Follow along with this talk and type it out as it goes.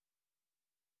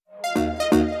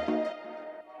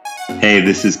Hey,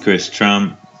 this is Chris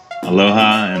Trump.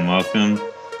 Aloha and welcome.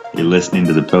 You're listening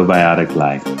to The Probiotic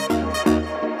Life.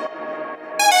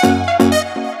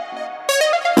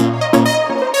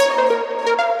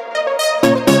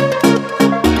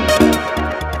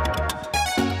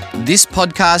 This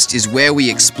podcast is where we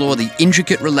explore the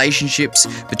intricate relationships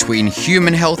between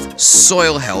human health,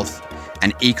 soil health,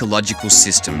 and ecological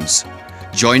systems.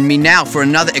 Join me now for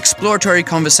another exploratory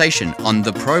conversation on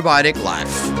The Probiotic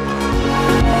Life.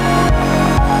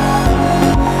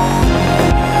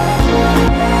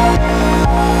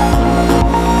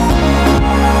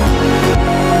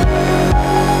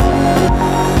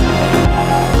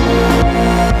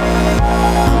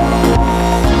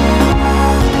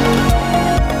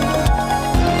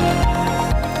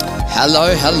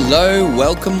 Hello.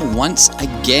 Welcome once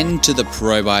again to The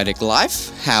Probiotic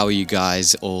Life. How are you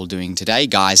guys all doing today,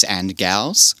 guys and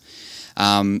gals?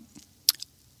 How's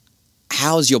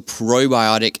your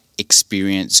probiotic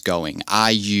experience going?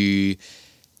 Are you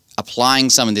applying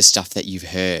some of this stuff that you've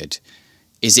heard?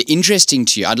 Is it interesting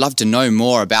to you? I'd love to know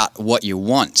more about what you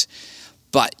want.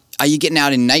 But are you getting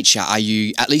out in nature? Are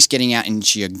you at least getting out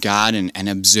into your garden and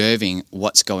observing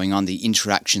what's going on, the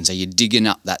interactions? Are you digging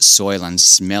up that soil and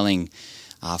smelling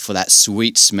for that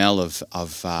sweet smell of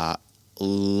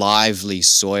lively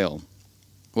soil?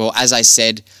 Well, as I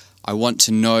said, I want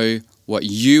to know what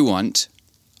you want.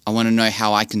 I want to know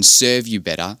how I can serve you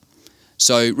better.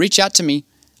 So reach out to me.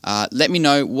 Let me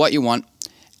know what you want,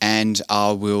 and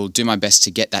I will do my best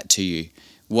to get that to you.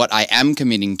 What I am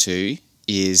committing to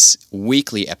is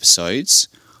weekly episodes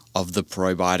of The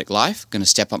Probiotic Life. Going to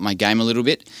step up my game a little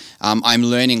bit. I'm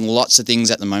learning lots of things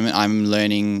at the moment. I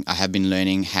have been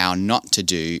learning how not to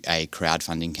do a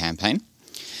crowdfunding campaign.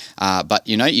 But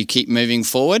you keep moving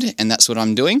forward, and that's what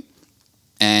I'm doing.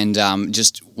 And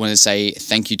just want to say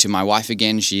thank you to my wife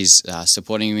again. She's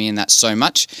supporting me in that so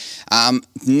much.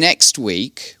 Next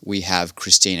week, we have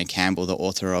Christina Campbell, the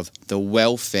author of The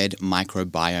Well-Fed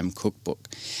Microbiome Cookbook.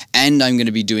 And I'm going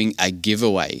to be doing a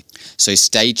giveaway. So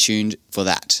stay tuned for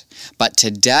that. But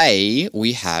today,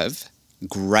 we have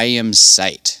Graeme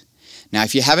Sait. Now,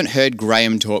 if you haven't heard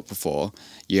Graeme talk before,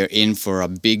 you're in for a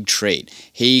big treat.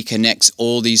 He connects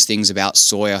all these things about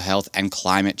soil health and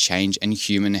climate change and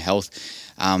human health.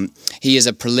 He is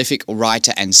a prolific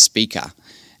writer and speaker,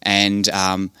 and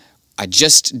I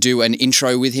just do an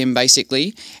intro with him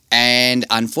basically, and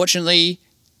unfortunately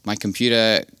my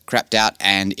computer crapped out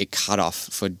and it cut off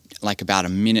for like about a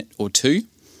minute or two.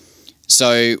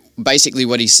 So basically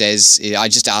what he says, I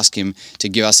just asked him to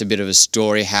give us a bit of a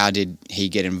story. How did he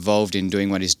get involved in doing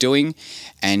what he's doing?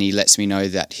 And he lets me know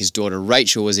that his daughter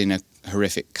Rachel was in a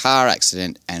horrific car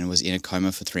accident and was in a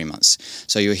coma for 3 months.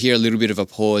 So you'll hear a little bit of a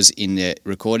pause in the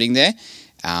recording there,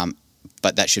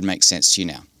 but that should make sense to you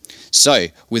now. So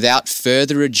without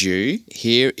further ado,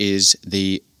 here is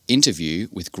the interview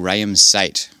with Graeme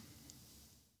Sait.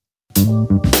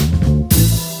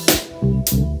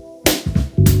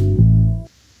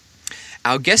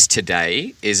 Our guest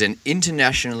today is an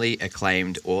internationally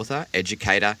acclaimed author,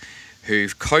 educator, who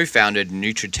co-founded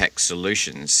Nutritech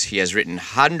Solutions. He has written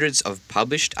hundreds of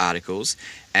published articles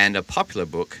and a popular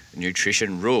book,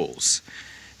 Nutrition Rules.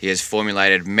 He has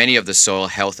formulated many of the soil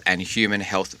health and human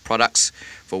health products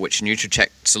for which Nutritech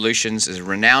Solutions is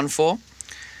renowned for.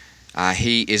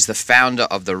 He is the founder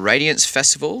of the Radiance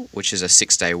Festival, which is a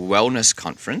 6-day wellness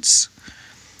conference.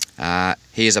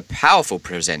 He is a powerful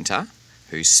presenter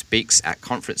who speaks at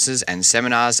conferences and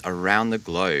seminars around the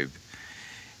globe.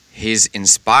 His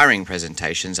inspiring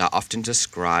presentations are often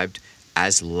described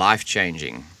as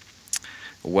life-changing.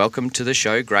 Welcome to the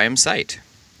show, Graeme Sait.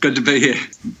 Good to be here.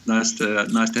 Nice to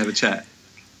have a chat.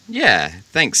 Yeah,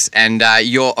 thanks. And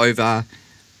you're over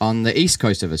on the east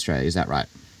coast of Australia, is that right?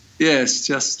 Yes,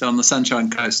 just on the Sunshine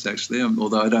Coast, actually.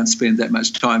 Although I don't spend that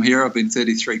much time here. I've been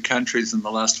 33 countries in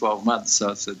the last 12 months,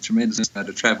 so it's a tremendous amount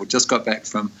of travel. Just got back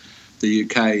from the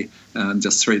UK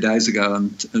just 3 days ago,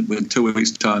 and in 2 weeks'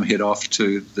 time head off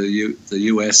to the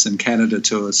US and Canada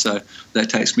tour. So that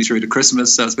takes me through to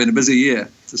Christmas. So it's been a busy year,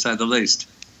 to say the least.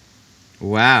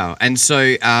 Wow. And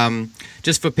so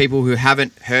just for people who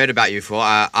haven't heard about you before,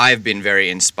 I've been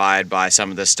very inspired by some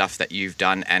of the stuff that you've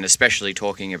done, and especially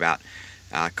talking about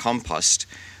compost.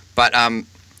 But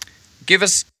give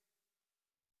us...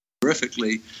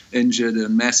 Horrifically injured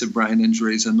and massive brain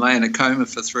injuries and lay in a coma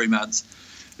for 3 months.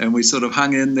 And we sort of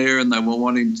hung in there, and they were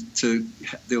wanting to,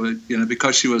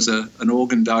 because she was an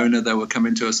organ donor, they were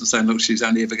coming to us and saying, look, she's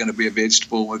only ever going to be a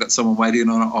vegetable. We've got someone waiting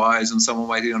on her eyes and someone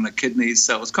waiting on her kidneys.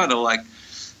 So it was kind of like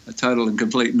a total and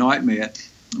complete nightmare.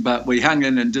 But we hung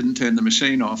in and didn't turn the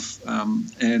machine off,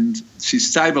 and she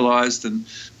stabilised, and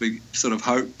we sort of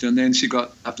hoped. And then she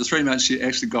got, after 3 months, she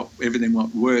actually got everything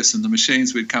got worse, and the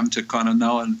machines we'd come to kind of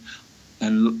know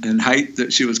and hate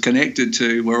that she was connected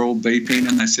to were all beeping,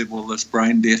 and they said, well, this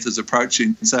brain death is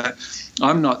approaching. So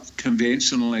I'm not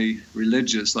conventionally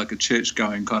religious, like a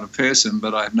church-going kind of person,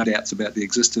 but I have no doubts about the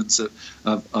existence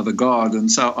of a God.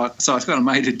 And so I kind of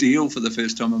made a deal for the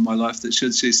first time in my life that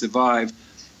should she survive,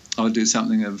 I would do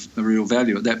something of a real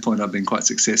value. At that point, I've been quite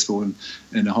successful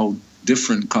in a whole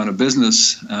different kind of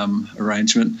business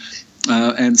arrangement.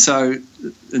 And so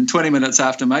in 20 minutes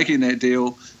after making that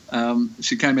deal,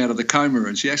 she came out of the coma,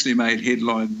 and she actually made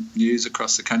headline news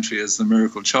across the country as the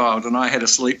miracle child. And I had a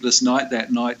sleepless night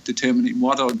that night determining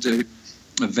what I'd do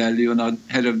of value. And I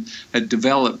had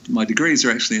developed, my degrees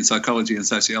are actually in psychology and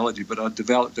sociology, but I'd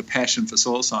developed a passion for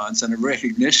soil science and a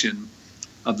recognition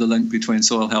of the link between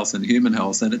soil health and human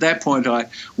health. And at that point, I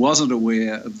wasn't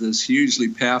aware of this hugely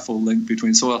powerful link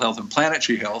between soil health and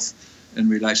planetary health in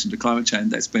relation to climate change.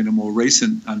 That's been a more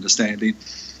recent understanding.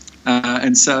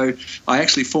 And so I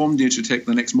actually formed Nutritech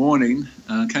the next morning,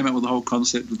 came up with the whole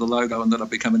concept of the logo, and that I've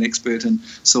become an expert in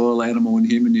soil, animal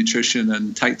and human nutrition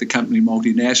and take the company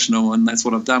multinational. And that's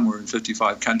what I've done. We're in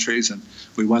 55 countries, and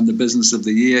we won the Business of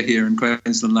the Year here in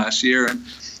Queensland last year. And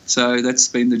so that's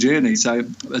been the journey. So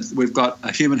we've got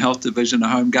a human health division, a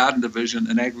home garden division,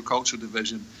 an agriculture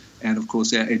division, and of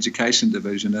course our education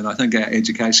division. And I think our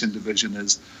education division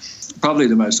is probably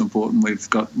the most important. We've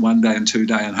got 1 day and 2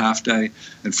 day and half day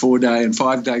and 4 day and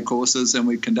 5 day courses, and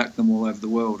we conduct them all over the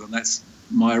world. And that's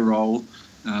my role.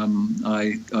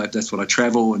 That's what I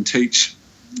travel and teach.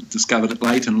 Discovered it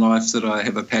late in life that I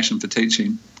have a passion for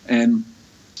teaching and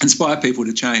inspire people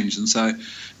to change. And so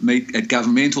meet at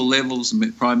governmental levels and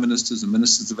meet prime ministers and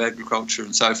ministers of agriculture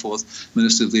and so forth,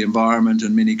 ministers of the environment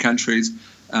in many countries,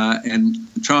 and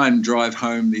try and drive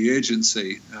home the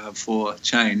urgency for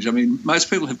change. I mean, most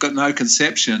people have got no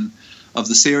conception of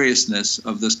the seriousness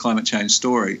of this climate change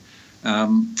story.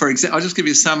 For example, I'll just give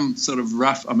you some sort of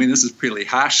rough, I mean, this is pretty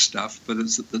harsh stuff, but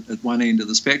it's at one end of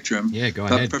the spectrum. Yeah, go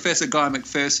ahead. Professor Guy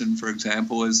McPherson, for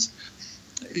example,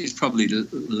 he's probably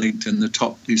linked in the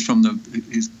top. He's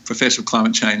Professor of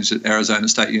Climate Change at Arizona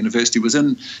State University, was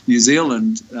in New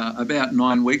Zealand about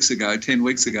 10 weeks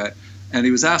ago, and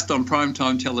he was asked on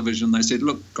primetime television. They said,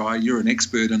 look, Guy, you're an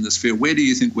expert in this field. Where do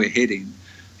you think we're heading?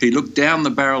 He looked down the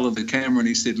barrel of the camera and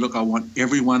he said, look, I want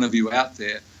every one of you out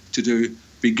there to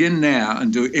begin now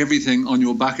and do everything on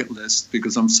your bucket list,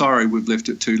 because I'm sorry we've left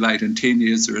it too late. In 10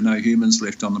 years, there are no humans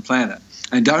left on the planet.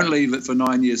 And don't leave it for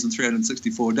 9 years and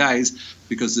 364 days,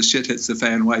 because the shit hits the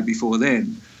fan way before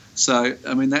then. So,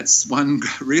 I mean, that's one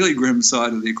really grim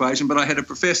side of the equation. But I had a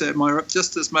professor at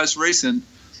just this most recent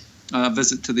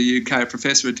visit to the UK, a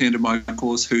professor attended my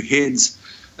course who heads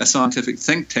a scientific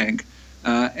think tank.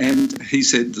 And he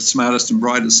said the smartest and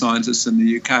brightest scientists in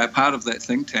the UK are part of that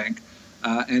think tank.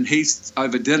 And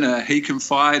over dinner, he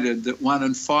confided that 1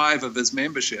 in 5 of his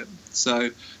membership, so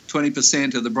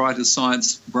 20% of the brightest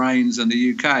science brains in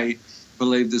the UK,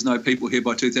 believe there's no people here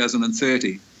by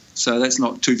 2030. So that's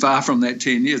not too far from that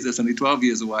 10 years. That's only 12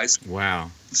 years away.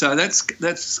 Wow. So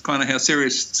that's kind of how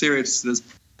serious it is.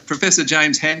 Professor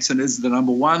James Hansen is the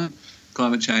number one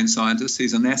climate change scientist.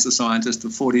 He's a NASA scientist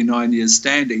of 49 years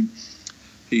standing.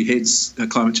 He heads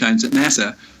climate change at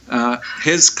NASA.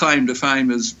 His claim to fame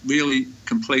is really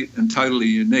complete and totally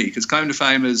unique. His claim to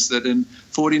fame is that in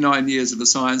 49 years of a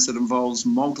science that involves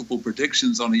multiple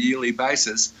predictions on a yearly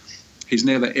basis, he's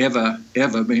never, ever,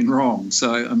 ever been wrong.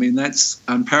 So, I mean, that's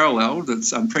unparalleled.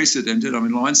 It's unprecedented. I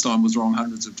mean, Einstein was wrong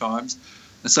hundreds of times.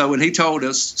 And so when he told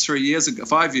us 3 years ago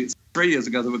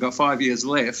that we've got 5 years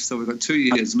left, so we've got 2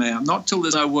 years now, not till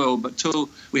there's no world, but till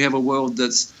we have a world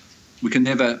that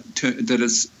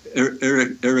is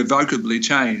irrevocably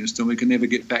changed, and we can never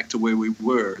get back to where we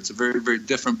were. It's a very, very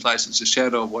different place. It's a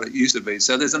shadow of what it used to be.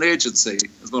 So there's an urgency,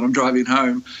 is what I'm driving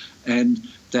home, and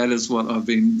that is what I've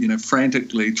been,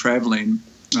 frantically travelling,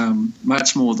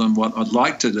 much more than what I'd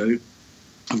like to do.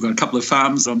 I've got a couple of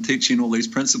farms I'm teaching all these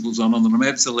principles on, and I'm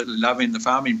absolutely loving the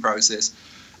farming process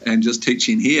and just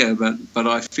teaching here, but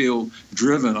I feel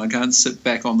driven. I can't sit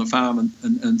back on the farm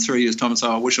and in 3 years' time and say,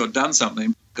 I wish I'd done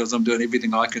something, because I'm doing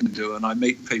everything I can do, and I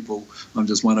meet people. I'm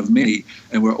just one of many,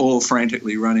 and we're all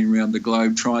frantically running around the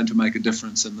globe trying to make a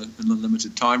difference in the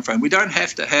limited time frame. We don't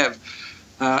have to have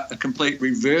a complete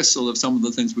reversal of some of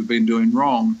the things we've been doing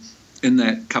wrong in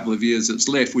that couple of years that's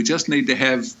left. We just need to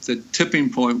have the tipping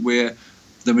point where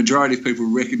the majority of people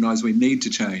recognise we need to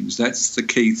change. That's the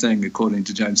key thing, according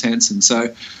to James Hansen.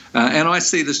 So, and I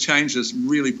see this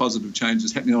really positive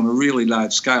changes happening on a really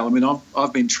large scale. I mean,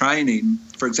 I've been training,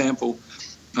 for example,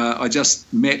 I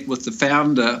just met with the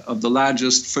founder of the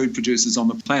largest food producers on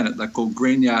the planet. They're called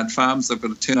Greenyard Farms. They've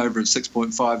got a turnover of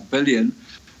 6.5 billion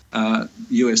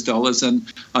US dollars, and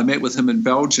I met with him in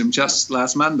Belgium just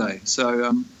last Monday.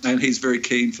 So, and he's very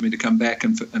keen for me to come back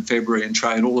in February and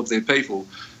train all of their people.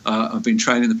 I've been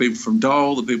training the people from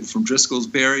Dole, the people from Driscoll's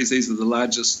Berries. These are the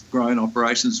largest growing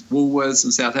operations. Woolworths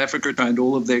in South Africa trained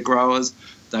all of their growers.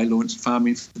 They launched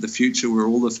Farming for the Future, where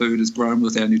all the food is grown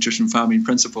with our nutrition farming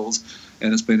principles,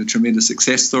 and it's been a tremendous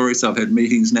success story. So I've had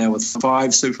meetings now with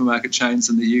 5 supermarket chains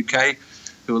in the UK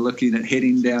who are looking at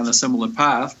heading down a similar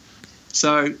path.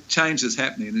 So change is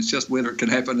happening. It's just whether it can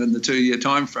happen in the 2-year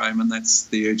time frame, and that's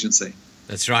the urgency.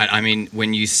 That's right. I mean,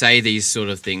 when you say these sort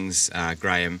of things,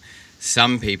 Graeme,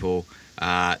 some people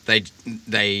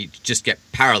they just get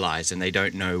paralysed and they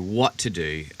don't know what to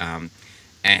do.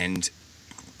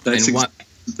 That's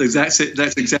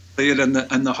exactly it. And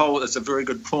the whole, that's a very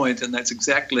good point, and that's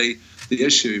exactly the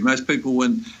issue. Most people,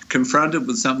 when confronted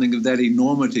with something of that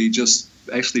enormity, just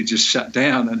shut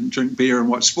down and drink beer and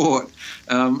watch sport,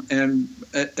 and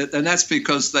that's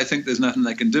because they think there's nothing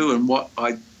they can do. And what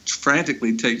I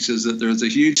frantically teach is that there is a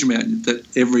huge amount that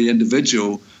every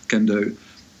individual can do.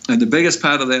 And the biggest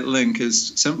part of that link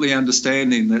is simply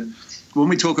understanding that when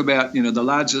we talk about, the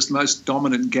largest, most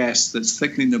dominant gas that's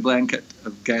thickening the blanket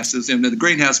of gases, and the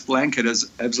greenhouse blanket is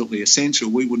absolutely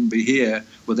essential. We wouldn't be here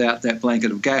without that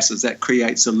blanket of gases. That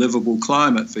creates a livable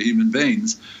climate for human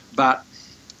beings. But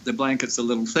the blanket's a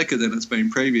little thicker than it's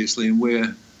been previously, and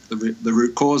we're the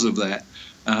root cause of that.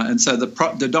 And so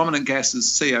the dominant gas is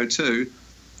CO2.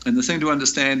 And the thing to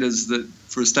understand is that,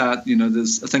 for a start,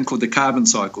 there's a thing called the carbon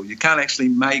cycle. You can't actually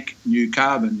make new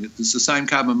carbon. It's the same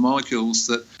carbon molecules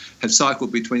that have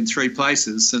cycled between 3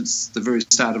 places since the very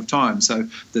start of time. So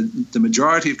the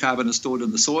majority of carbon is stored in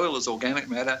the soil as organic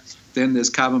matter. Then there's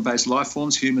carbon-based life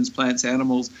forms, humans, plants,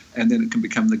 animals, and then it can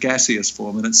become the gaseous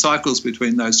form. And it cycles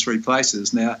between those 3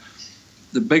 places. Now,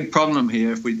 the big problem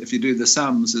here, if you do the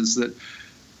sums, is that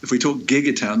if we talk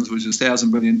gigatons, which is 1,000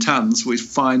 billion tons, we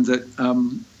find that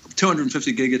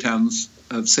 250 gigatons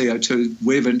of CO2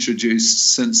 we've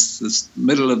introduced since the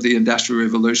middle of the Industrial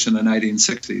Revolution in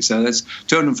 1860. So that's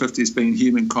 250 has been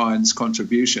humankind's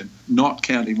contribution, not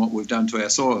counting what we've done to our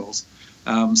soils.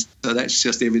 So that's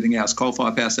just everything else,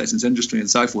 coal-fired power stations, industry, and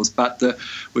so forth. But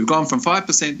we've gone from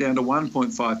 5% down to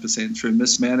 1.5% through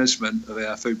mismanagement of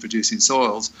our food-producing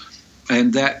soils,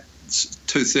 and that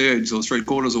 2/3 or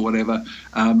 3/4 or whatever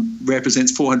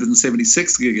represents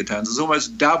 476 gigatons. It's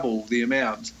almost double the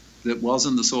amount that was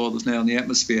in the soil that's now in the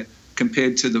atmosphere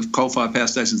compared to the coal-fired power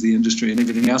stations, the industry, and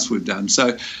everything else we've done.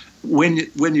 So when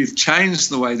you've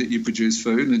changed the way that you produce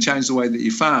food and changed the way that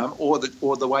you farm, or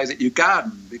the way that you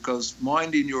garden, because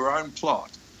minding your own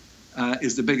plot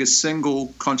is the biggest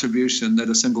single contribution that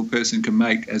a single person can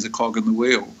make as a cog in the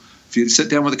wheel. If you sit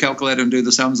down with a calculator and do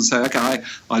the sums and say, okay,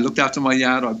 I looked after my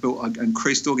yard, I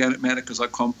increased organic matter because I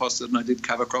composted and I did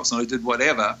cover crops and I did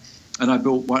whatever, and I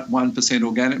built 1%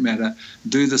 organic matter,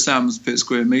 do the sums per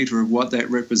square metre of what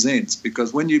that represents.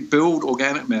 Because when you build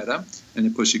organic matter, and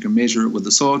of course you can measure it with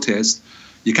the soil test,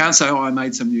 you can't say, I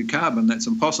made some new carbon. That's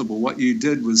impossible. What you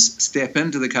did was step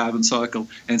into the carbon cycle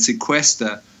and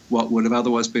sequester what would have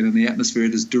otherwise been in the atmosphere.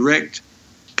 It is direct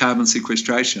carbon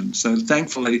sequestration. So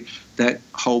thankfully, that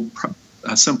whole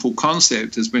simple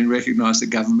concept has been recognised at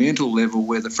governmental level,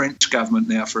 where the French government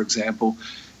now, for example,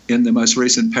 in the most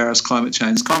recent Paris Climate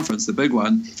Change Conference, the big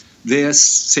one, their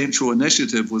central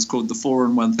initiative was called the 4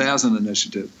 in 1,000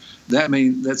 initiative.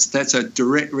 That's a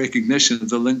direct recognition of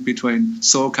the link between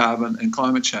soil carbon and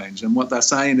climate change. And what they're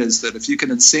saying is that if you can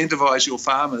incentivise your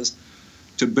farmers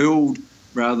to build,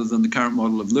 rather than the current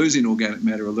model of losing organic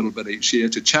matter a little bit each year,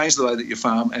 to change the way that you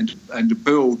farm and to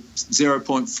build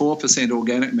 0.4%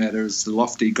 organic matter is the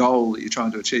lofty goal that you're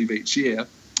trying to achieve each year.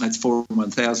 That's 4 in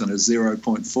 1,000 is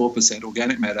 0.4%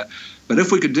 organic matter. But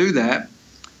if we could do that,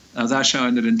 they're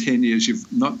showing that in 10 years you've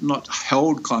not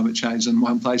held climate change in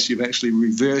one place, you've actually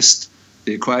reversed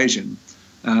the equation.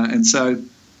 And so,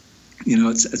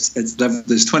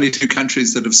 there's 22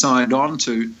 countries that have signed on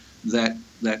to that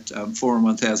 4 in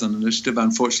 1,000 initiative.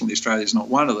 Unfortunately, Australia's not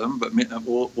one of them, but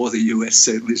or the US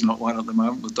certainly is not one at the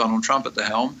moment with Donald Trump at the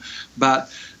helm. But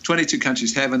 22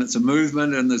 countries have, and it's a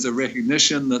movement, and there's a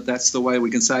recognition that that's the way we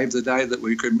can save the day, that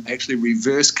we can actually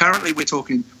reverse. Currently, we're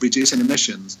talking reducing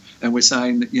emissions, and we're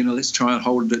saying that, let's try and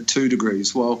hold it at 2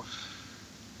 degrees. Well,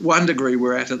 1 degree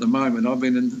we're at the moment. I've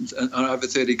been in over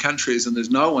 30 countries, and there's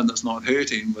no one that's not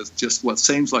hurting with just what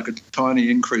seems like a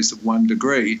tiny increase of 1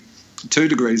 degree. 2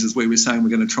 degrees is where we're saying we're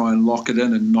going to try and lock it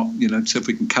in and not, see if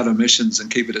we can cut emissions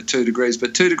and keep it at 2 degrees.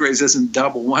 But 2 degrees isn't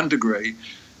double 1 degree.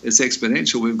 it's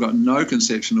exponential. We've got no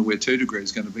conception of where 2 degrees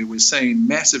is going to be. We're seeing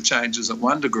massive changes at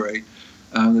 1 degree.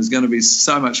 There's going to be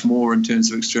so much more in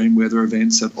terms of extreme weather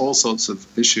events and all sorts of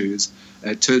issues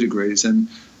at 2 degrees. And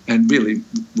really,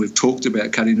 we've talked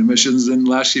about cutting emissions, and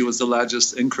last year was the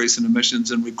largest increase in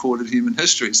emissions in recorded human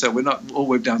history. So we're not, all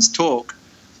we've done is talk.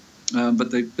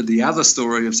 But the other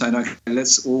story of saying, okay,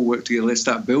 let's all work together, let's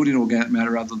start building organic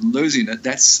matter rather than losing it,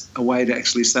 that's a way to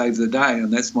actually save the day.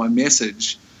 And that's my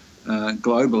message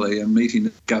globally, and meeting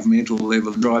at governmental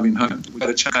level and driving home. We've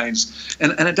got to change.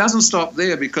 And it doesn't stop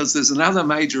there, because there's another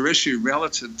major issue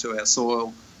relative to our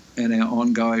soil and our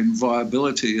ongoing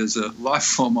viability as a life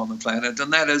form on the planet,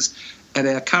 and that is, at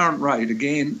our current rate,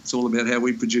 again, it's all about how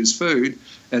we produce food,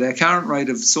 at our current rate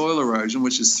of soil erosion,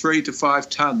 which is 3 to 5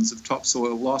 tonnes of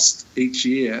topsoil lost each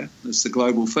year, that's the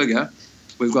global figure,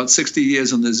 we've got 60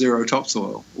 years on the zero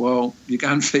topsoil. Well, you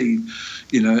can't feed,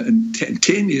 in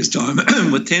 10 years' time,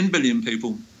 with 10 billion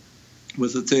people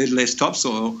with a third less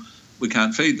topsoil, we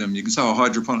can't feed them. You can say,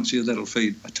 hydroponics, that'll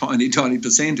feed a tiny, tiny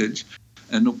percentage,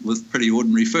 and with pretty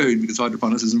ordinary food, because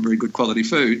hydroponics isn't very good quality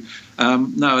food.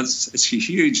 No, it's a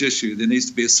huge issue. There needs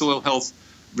to be a soil health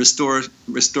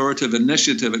restorative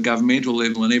initiative at governmental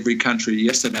level in every country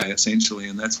yesterday, essentially,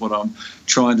 and that's what I'm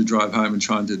trying to drive home and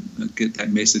trying to get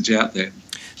that message out there.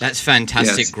 That's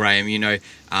fantastic, yes. Graeme.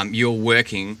 You're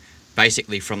working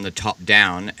basically from the top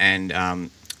down, and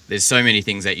there's so many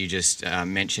things that you just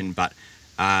mentioned, but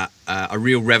a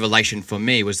real revelation for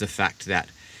me was the fact that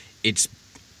it's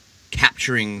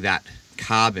capturing that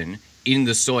carbon in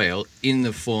the soil in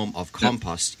the form of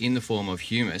compost, in the form of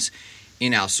humus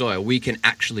in our soil. We can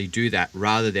actually do that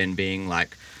rather than being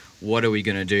like, what are we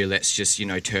going to do? Let's just,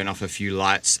 turn off a few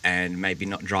lights and maybe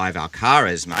not drive our car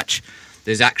as much.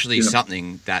 There's actually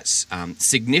something that's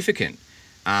significant.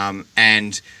 And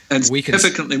we can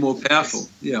significantly more powerful.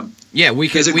 Yeah, we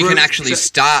can actually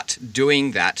start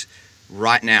doing that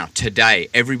right now, today.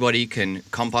 Everybody can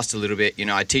compost a little bit.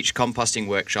 I teach composting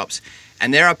workshops,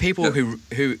 and there are people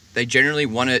who they genuinely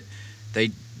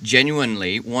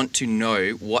want to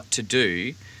know what to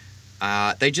do.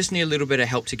 They just need a little bit of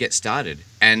help to get started.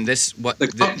 And this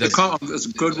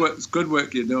it's good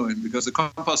work you're doing, because the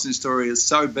composting story is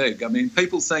so big. I mean,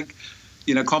 people think,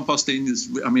 composting is,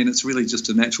 it's really just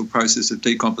a natural process of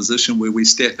decomposition where we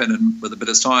step in and with a bit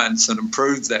of science and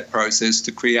improve that process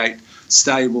to create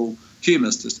stable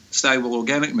humus, stable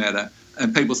organic matter.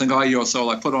 And people think, so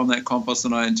I put on that compost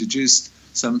and I introduced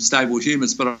some stable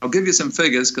humus. But I'll give you some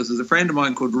figures, because there's a friend of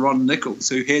mine called Ron Nichols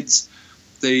who heads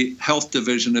the health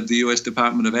division of the US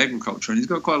Department of Agriculture, and he's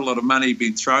got quite a lot of money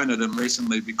being thrown at him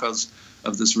recently because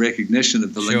of this recognition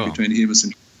of the link between humus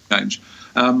and change.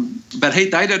 But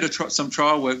they did some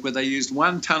trial work where they used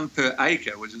 1 tonne per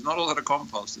acre, which is not a lot of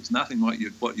compost. It's nothing like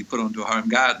what you put onto a home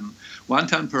garden. 1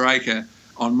 tonne per acre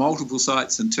on multiple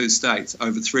sites in 2 states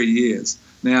over 3 years.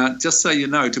 Now, just so you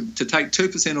know, to take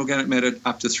 2% organic matter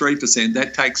up to 3%,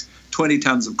 that takes 20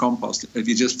 tonnes of compost. If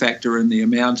you just factor in the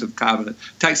amount of carbon, it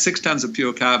takes 6 tonnes of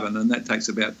pure carbon, and that takes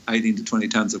about 18 to 20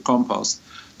 tonnes of compost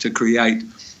to create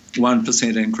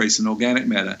 1% increase in organic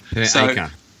matter. Per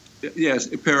acre. Yes,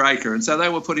 per acre. And so they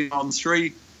were putting on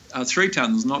 3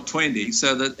 tonnes, not 20.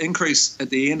 So the increase at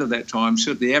the end of that time,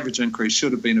 the average increase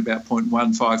should have been about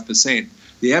 0.15%.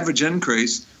 The average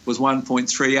increase was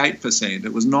 1.38%.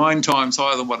 It was 9 times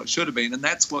higher than what it should have been, and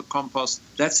that's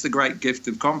the great gift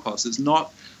of compost. It's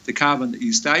not the carbon that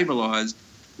you stabilised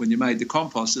when you made the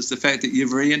compost, it's the fact that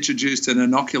you've reintroduced an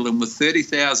inoculum with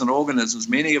 30,000 organisms,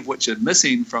 many of which are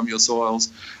missing from your soils,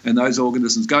 and those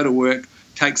organisms go to work,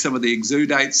 take some of the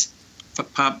exudates,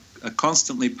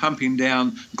 constantly pumping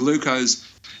down glucose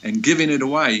and giving it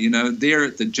away. They're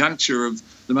at the juncture of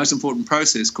the most important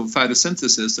process called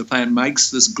photosynthesis. The plant makes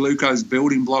this glucose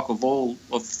building block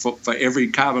for every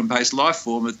carbon-based life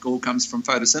form. It all comes from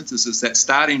photosynthesis, that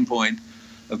starting point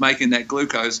of making that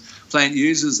glucose. Plant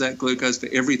uses that glucose for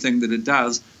everything that it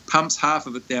does, pumps half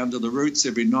of it down to the roots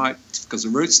every night because the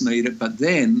roots need it, but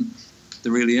then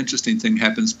the really interesting thing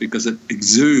happens because it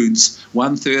exudes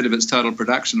 1/3 of its total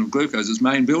production of glucose, its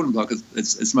main building block,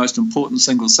 its most important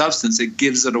single substance. It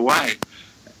gives it away.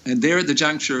 And there at the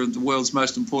juncture of the world's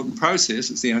most important process,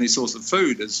 it's the only source of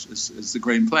food, is the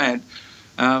green plant,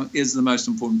 is the most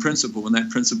important principle. And that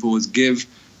principle is give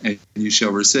and you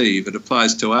shall receive. It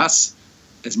applies to us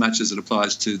as much as it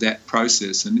applies to that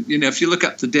process. And, if you look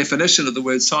up the definition of the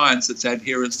word science, it's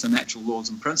adherence to natural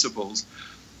laws and principles.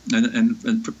 And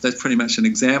that's pretty much an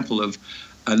example of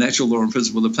a natural law and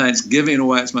principle. The plant's giving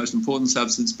away its most important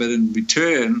substance, but in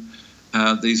return,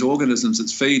 these organisms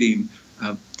it's feeding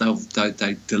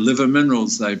They deliver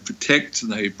minerals, they protect,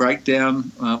 they break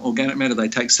down organic matter. They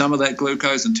take some of that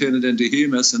glucose and turn it into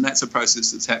humus, and that's a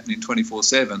process that's happening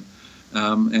 24/7.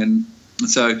 And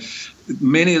so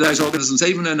many of those organisms,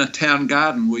 even in a town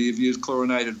garden where you've used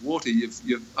chlorinated water,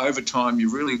 you've over time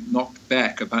you've really knocked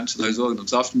back a bunch of those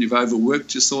organisms. Often you've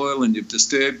overworked your soil and you've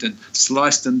disturbed and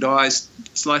sliced and diced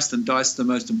the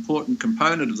most important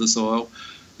component of the soil.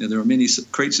 There are many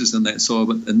creatures in that soil,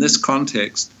 but in this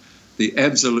context, the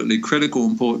absolutely critical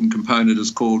important component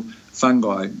is called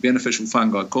fungi, beneficial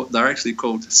fungi. They're actually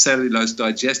called cellulose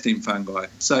digesting fungi.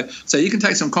 So you can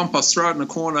take some compost, throw it in a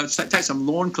corner, take some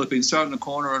lawn clippings, throw it in a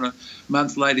corner, and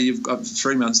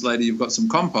 3 months later, you've got some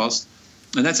compost.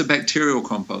 And that's a bacterial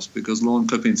compost, because lawn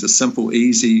clippings are simple,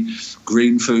 easy,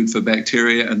 green food for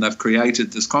bacteria, and they've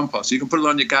created this compost. You can put it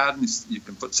on your garden. You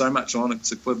can put so much on,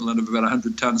 it's equivalent of about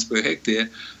 100 tonnes per hectare,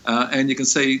 and you can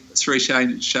see 3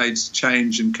 shades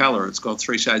change in colour. It's got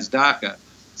 3 shades darker.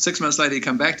 6 months later, you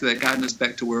come back to that garden, it's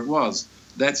back to where it was.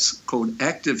 That's called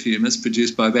active humus,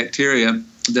 produced by bacteria,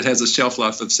 that has a shelf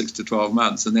life of 6 to 12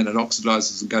 months, and then it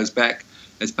oxidizes and goes back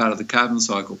as part of the carbon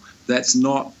cycle. That's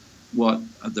not what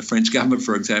the French government,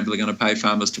 for example, are going to pay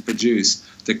farmers to produce.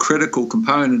 The critical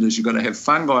component is you've got to have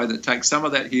fungi that take some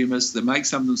of that humus, that make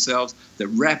some themselves, that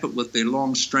wrap it with their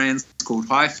long strands called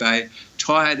hyphae,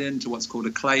 tie it into what's called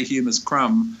a clay humus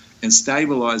crumb, and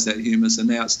stabilise that humus, and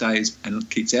now it stays and it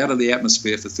keeps out of the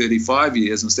atmosphere for 35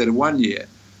 years instead of 1 year.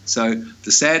 So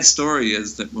the sad story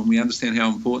is that when we understand how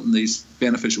important these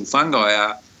beneficial fungi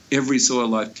are, every soil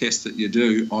life test that you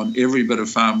do on every bit of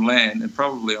farm land, and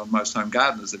probably on most home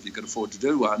gardeners if you could afford to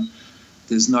do one,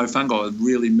 there's no fungi,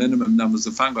 really minimum numbers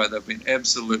of fungi. They've been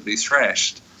absolutely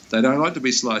thrashed. They don't like to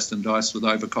be sliced and diced with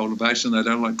overcultivation. They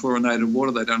don't like chlorinated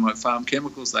water. They don't like farm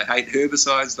chemicals. They hate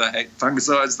herbicides. They hate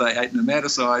fungicides. They hate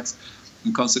nematicides.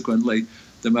 And consequently,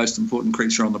 the most important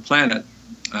creature on the planet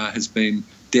has been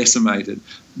decimated.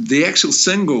 The actual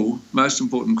single most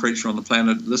important creature on the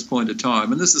planet at this point in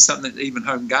time, and this is something that even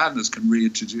home gardeners can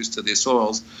reintroduce to their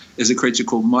soils, is a creature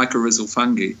called mycorrhizal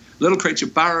fungi. Little creature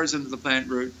burrows into the plant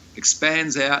root,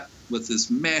 expands out with this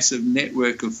massive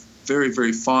network of very,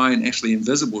 very fine, actually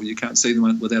invisible, you can't see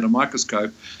them without a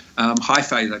microscope,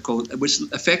 hyphae they call it, which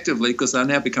effectively, because they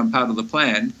now become part of the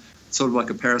plant, sort of like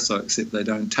a parasite, except they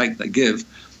don't take, they give.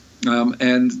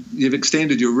 And you've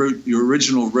extended your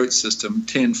original root system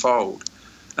tenfold.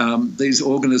 These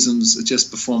organisms just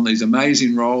perform these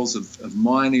amazing roles of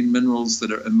mining minerals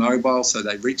that are immobile, so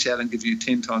they reach out and give you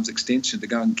 10 times extension to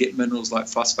go and get minerals like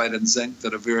phosphate and zinc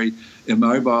that are very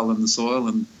immobile in the soil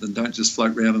and don't just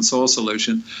float around in soil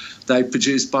solution. They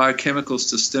produce biochemicals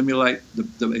to stimulate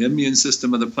the immune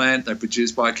system of the plant. They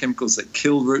produce biochemicals that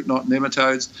kill root knot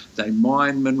nematodes. They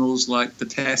mine minerals like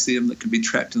potassium that can be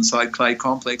trapped inside clay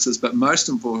complexes. But most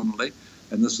importantly,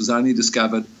 and this was only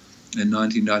discovered in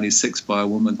 1996 by a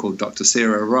woman called Dr.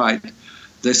 Sarah Wright,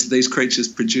 these creatures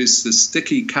produce this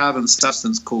sticky carbon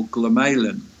substance called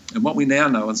glomalin. And what we now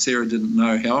know, and Sarah didn't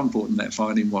know how important that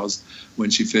finding was when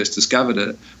she first discovered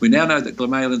it, we now know that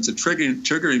glomalin's a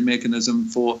triggering mechanism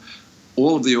for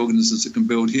all of the organisms that can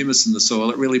build humus in the soil.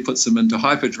 It really puts them into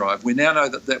hyperdrive. We now know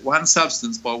that one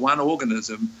substance by one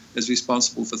organism is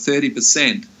responsible for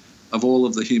 30% of all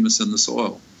of the humus in the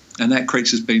soil. And that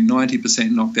creature's been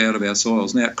 90% knocked out of our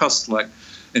soils. Now, it costs, like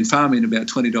in farming, about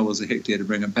 $20 a hectare to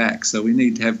bring it back. So we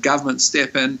need to have government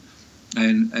step in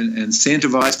and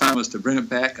incentivise farmers to bring it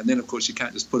back. And then, of course, you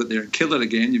can't just put it there and kill it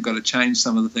again. You've got to change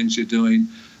some of the things you're doing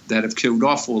that have killed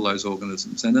off all those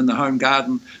organisms. And in the home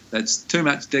garden, that's too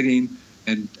much digging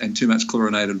and too much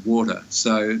chlorinated water.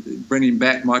 So bringing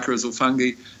back mycorrhizal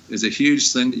fungi is a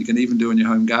huge thing that you can even do in your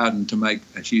home garden to make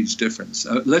a huge difference.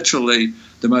 Literally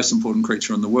the most important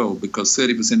creature in the world, because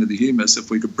 30% of the humus, if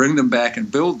we could bring them back and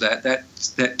build that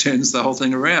turns the whole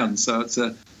thing around. So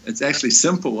it's actually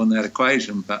simple in that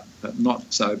equation, but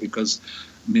not so, because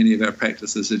many of our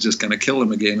practices are just going to kill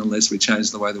them again unless we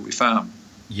change the way that we farm.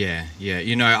 Yeah.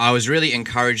 You know, I was really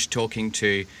encouraged talking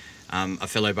to a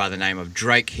fellow by the name of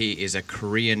Drake. He is a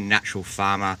Korean natural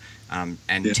farmer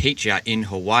and teacher in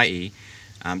Hawaii,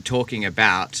 talking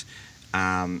about,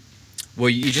 well,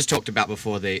 you just talked about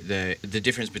before the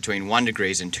difference between 1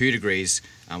 degree and 2 degrees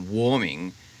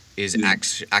warming is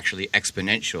actually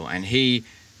exponential. And he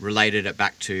related it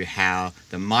back to how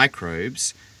the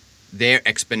microbes, they're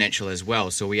exponential as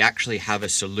well. So we actually have a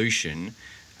solution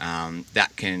that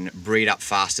can breed up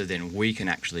faster than we can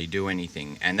actually do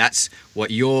anything. And that's what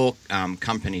your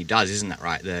company does, isn't that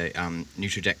right? The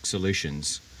Nutridex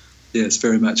Solutions. Yeah, it's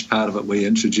very much part of it. We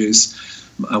introduce,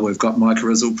 we've got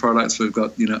mycorrhizal products, we've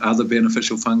got other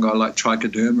beneficial fungi like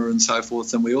trichoderma and so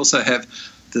forth, and we also have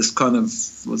this kind of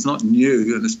was not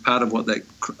new, and it's part of what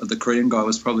the Korean guy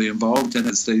was probably involved in.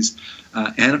 Is these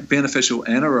beneficial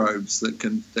anaerobes that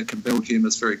can build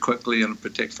humus very quickly and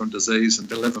protect from disease and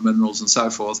deliver minerals and so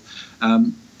forth.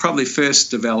 Probably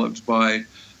first developed by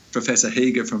Professor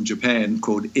Higa from Japan,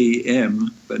 called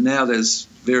EM, but now there's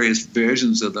various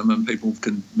versions of them, and people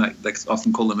they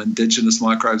often call them indigenous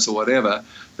microbes or whatever,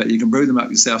 but you can brew them up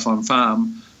yourself on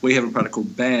farm. We have a product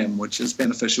called BAM, which is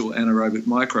beneficial anaerobic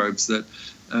microbes that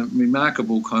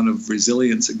remarkable kind of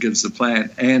resilience it gives the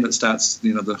plant, and it starts,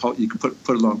 you can put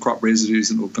it on crop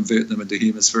residues and it will convert them into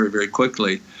humus very, very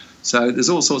quickly. So there's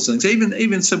all sorts of things,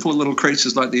 even simple little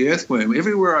creatures like the earthworm.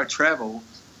 Everywhere I travel,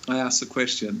 I ask the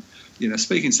question,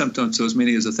 speaking sometimes to as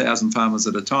many as 1,000 farmers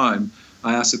at a time,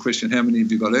 I ask the question, how many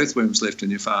of you got earthworms left in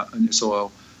your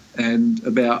soil? And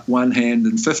about 1 hand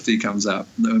in 50 comes up.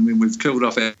 I mean, we've killed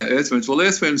off our earthworms. Well,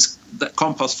 earthworms that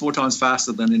compost 4 times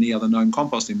faster than any other known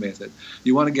composting method.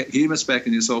 You want to get humus back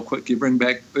in your soil quick, you bring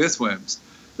back earthworms.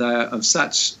 They are of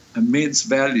such immense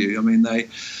value. I mean, they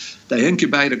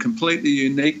incubate a completely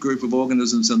unique group of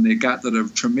organisms in their gut that are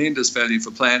of tremendous value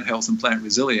for plant health and plant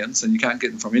resilience, and you can't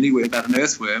get them from anywhere but an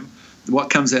earthworm. What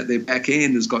comes out their back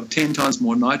end has got 10 times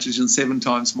more nitrogen, 7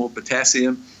 times more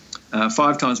potassium,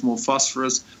 5 times more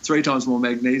phosphorus, 3 times more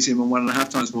magnesium, and 1.5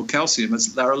 times more calcium.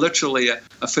 They're literally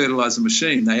a fertilizer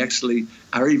machine. They actually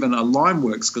are even a lime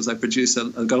works because they've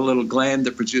got a little gland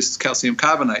that produces calcium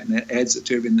carbonate, and that adds it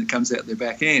to everything that comes out their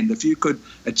back end. If you could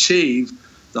achieve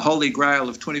the holy grail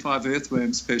of 25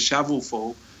 earthworms per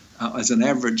shovelful as an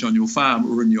average on your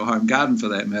farm, or in your home garden for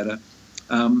that matter,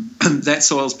 that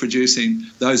soil's producing,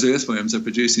 those earthworms are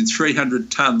producing 300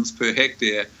 tonnes per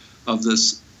hectare of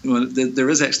this. Well, there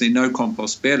is actually no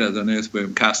compost better than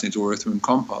earthworm castings or earthworm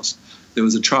compost. There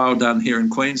was a trial done here in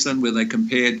Queensland where they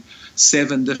compared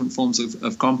 7 different forms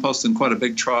of compost, and quite a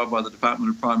big trial by the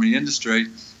Department of Primary Industry,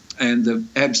 and the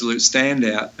absolute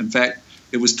standout, in fact,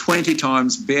 it was 20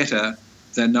 times better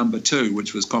than number 2,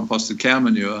 which was composted cow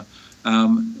manure,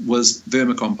 was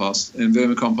vermicompost. And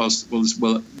vermicompost was,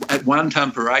 at 1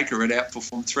 tonne per acre, it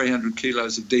outperformed 300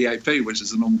 kilos of DAP, which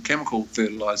is a normal chemical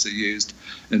fertiliser used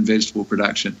in vegetable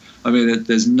production. I mean,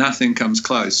 there's nothing comes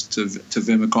close to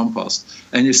vermicompost.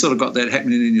 And you've sort of got that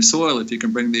happening in your soil if you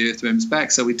can bring the earthworms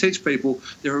back. So we teach people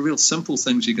there are real simple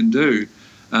things you can do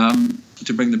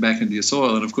to bring them back into your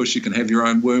soil. And of course you can have your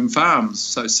own worm farms.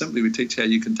 So simply we teach how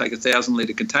you can take a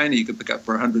 1,000-litre container you could pick up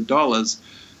for $100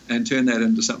 and turn that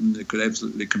into something that could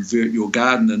absolutely convert your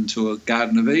garden into a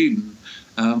Garden of Eden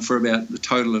for about the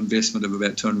total investment of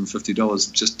about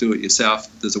 $250. Just do it yourself.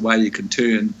 There's a way you can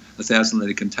turn a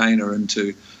 1,000-litre container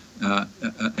into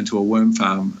a worm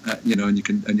farm,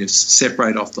 and you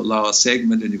separate off the lower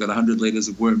segment, and you've got 100 litres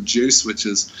of worm juice, which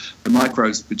is the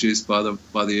microbes produced by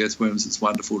the earthworms. It's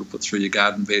wonderful to put through your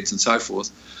garden beds and so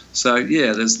forth. So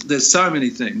yeah, there's so many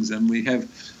things, and we have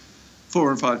 4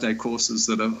 and 5 day courses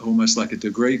that are almost like a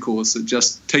degree course that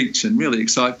just teach and really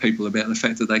excite people about the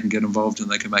fact that they can get involved and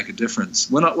they can make a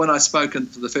difference. When I spoke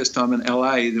for the first time in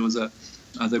LA, there was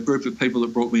the group of people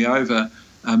that brought me over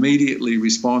immediately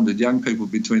responded, young people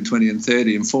between 20 and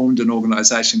 30, and formed an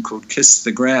organisation called Kiss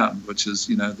the Ground, which is,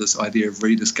 this idea of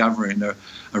rediscovering a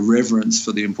reverence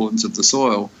for the importance of the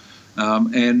soil.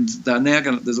 And they're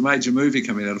now there's a major movie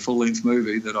coming out, a full-length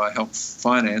movie that I help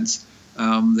finance,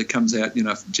 that comes out,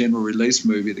 general release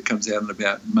movie that comes out in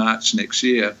about March next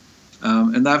year.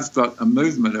 And they've got a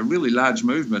movement, a really large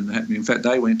movement happening. In fact,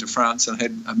 they went to France and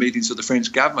had meetings with the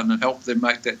French government and helped them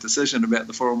make that decision about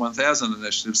the 4 on 1,000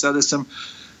 initiative. So there's some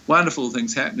wonderful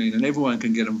things happening, and everyone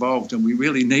can get involved, and we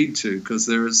really need to, because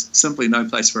there is simply no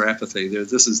place for apathy.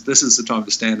 This is the time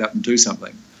to stand up and do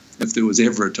something, if there was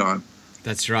ever a time.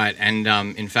 That's right. And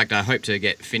in fact, I hope to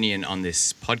get Finian on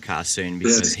this podcast soon,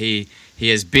 because he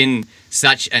has been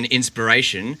such an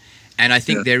inspiration. And I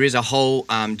think there is a whole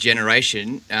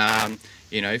generation,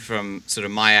 from sort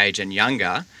of my age and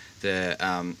younger,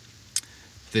 the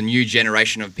new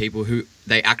generation of people who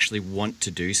they actually want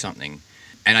to do something.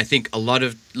 And I think a lot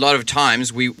of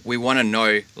times we want to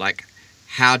know like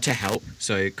how to help.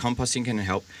 So composting can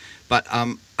help, but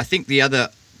I think the other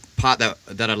part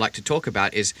that I'd like to talk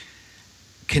about is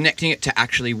connecting it to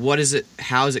actually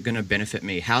how is it going to benefit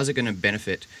me? How is it going to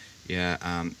benefit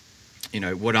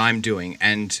what I'm doing?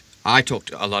 And I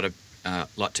talked a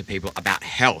lot to people about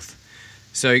health.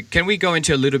 So can we go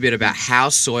into a little bit about how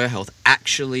soil health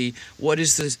actually, what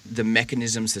is the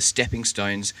mechanisms, the stepping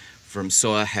stones from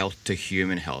soil health to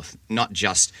human health, not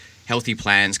just healthy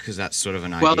plans, because that's sort of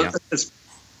an idea. Well,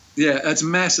 it's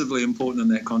massively important in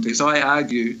that context. I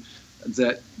argue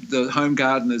that the home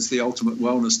garden is the ultimate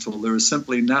wellness tool. There is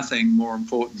simply nothing more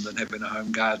important than having a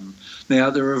home garden. Now,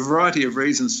 there are a variety of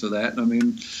reasons for that. I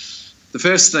mean, the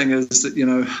first thing is that,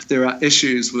 there are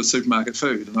issues with supermarket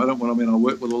food. And I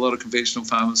work with a lot of conventional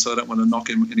farmers, so I don't want to knock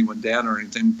anyone down or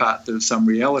anything, but there's some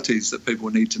realities that people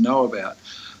need to know about.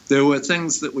 There were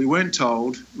things that we weren't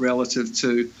told relative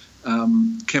to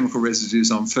chemical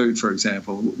residues on food, for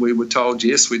example. We were told,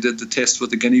 yes, we did the test with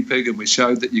the guinea pig and we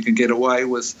showed that you can get away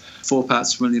with 4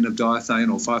 parts per million of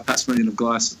diethane or 5 parts per million of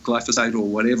glyphosate or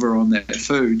whatever on that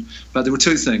food. But there were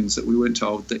 2 things that we weren't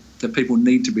told that people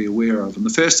need to be aware of. And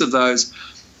the first of those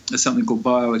is something called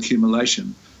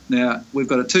bioaccumulation. Now, we've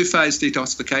got a 2-phase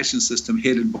detoxification system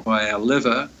headed by our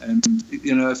liver, and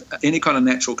if any kind of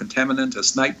natural contaminant, a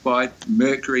snake bite,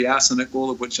 mercury, arsenic, all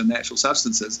of which are natural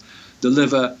substances, the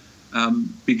liver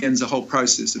begins a whole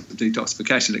process of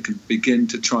detoxification. It can begin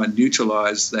to try and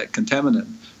neutralise that contaminant.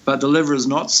 But the liver has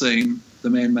not seen the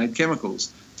man-made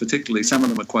chemicals, particularly some of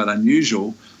them are quite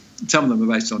unusual. Some of them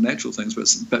are based on natural things,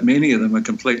 but many of them are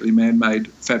completely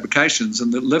man-made fabrications.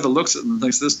 And the liver looks at them and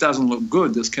thinks, this doesn't look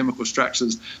good. This chemical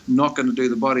structure's not going to do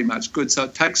the body much good. So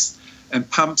it takes and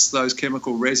pumps those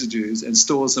chemical residues and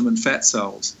stores them in fat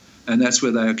cells. And that's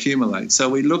where they accumulate. So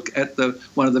we look at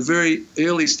one of the very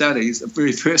early studies, the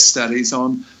very first studies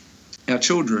on our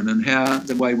children and how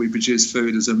the way we produce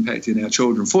food is impacting our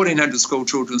children. 1,400 school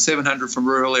children, 700 from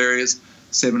rural areas,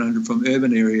 700 from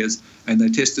urban areas, and they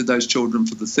tested those children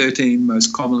for the 13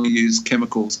 most commonly used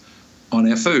chemicals on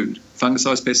our food.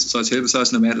 Fungicides, pesticides,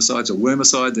 herbicides, nematicides, a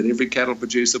wormicide that every cattle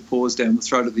producer pours down the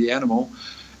throat of the animal.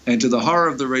 And to the horror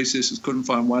of the researchers, couldn't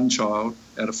find one child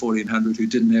out of 1,400 who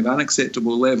didn't have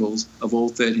unacceptable levels of all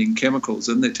 13 chemicals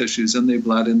in their tissues, in their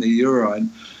blood, in their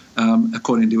urine,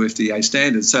 according to FDA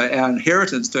standards. So our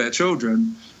inheritance to our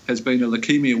children has been a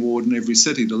leukemia ward in every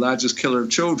city. The largest killer of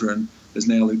children is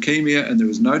now leukemia, and there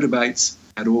is no debates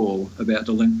at all about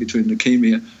the link between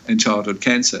leukemia and childhood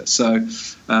cancer. So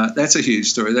that's a huge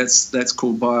story. That's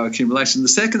called bioaccumulation. The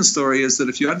second story is that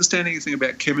if you understand anything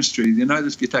about chemistry, you know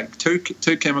that if you take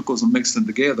two chemicals and mix them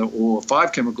together, or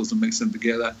 5 chemicals and mix them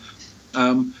together,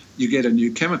 you get a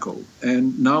new chemical.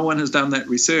 And no one has done that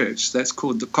research. That's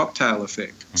called the cocktail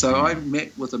effect. Mm-hmm. So I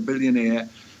met with a billionaire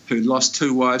who lost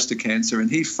 2 wives to cancer, and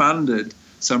he funded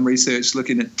some research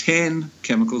looking at 10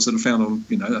 chemicals that are found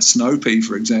on, a snow pea,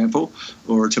 for example,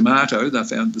 or a tomato. They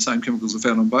found the same chemicals are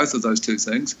found on both of those 2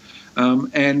 things.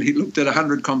 And he looked at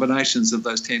 100 combinations of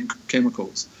those 10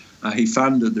 chemicals. He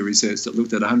funded the research that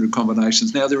looked at 100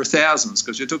 combinations. Now, there are thousands,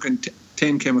 because you're talking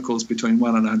 10 chemicals between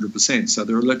 1 and 100%. So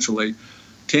there are literally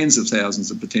tens of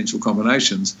thousands of potential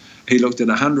combinations. He looked at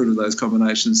 100 of those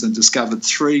combinations and discovered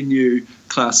 3 new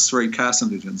class 3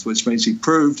 carcinogens, which means he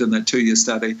proved in that 2-year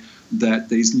study that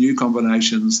these new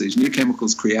combinations, these new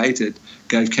chemicals created,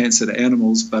 gave cancer to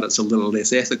animals, but it's a little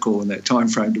less ethical in that time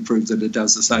frame to prove that it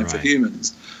does the same for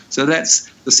humans. So that's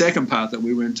the second part that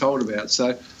we weren't told about.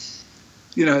 So,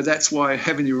 that's why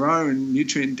having your own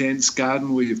nutrient-dense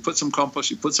garden where you've put some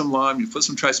compost, you've put some lime, you've put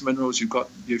some trace minerals,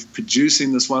 you're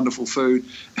producing this wonderful food.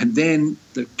 And then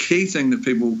the key thing that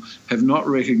people have not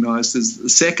recognised is the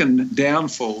second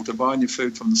downfall to buying your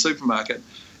food from the supermarket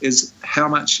is how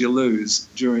much you lose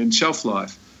during shelf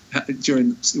life,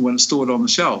 when it's stored on the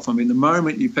shelf. I mean, the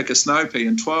moment you pick a snow pea,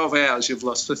 in 12 hours you've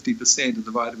lost 50% of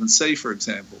the vitamin C, for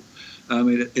example. I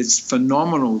mean, it's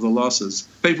phenomenal, the losses.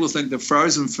 People think that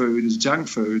frozen food is junk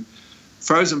food.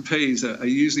 Frozen peas are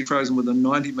usually frozen within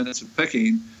 90 minutes of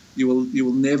picking. You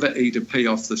will never eat a pea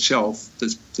off the shelf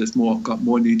that's got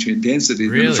more nutrient density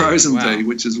than a frozen pea,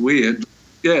 which is weird.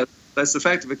 Yeah, that's the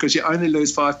fact of it, because you only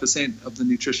lose 5% of the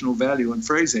nutritional value in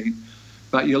freezing,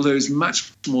 but you lose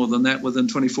much more than that within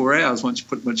 24 hours once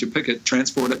you pick it,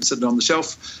 transport it, and sit it on the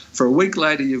shelf. For a week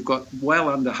later, you've got well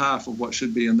under half of what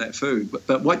should be in that food.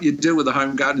 But what you do with a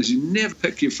home garden is you never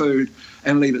pick your food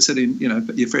and leave it sitting,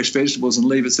 your fresh vegetables and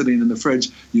leave it sitting in the fridge.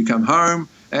 You come home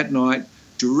at night,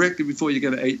 directly before you're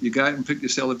going to eat, you go out and pick your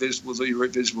salad vegetables or your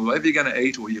root vegetables, whatever you're going to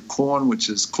eat, or your corn,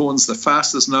 corn's the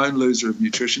fastest known loser of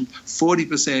nutrition,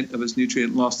 40% of its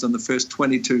nutrient lost in the first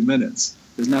 22 minutes.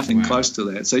 There's nothing close to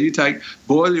that. So you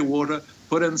boil your water,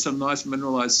 put in some nice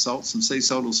mineralized salt, some sea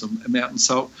salt or some mountain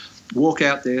salt, walk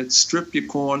out there, strip your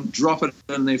corn, drop it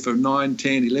in there for 9,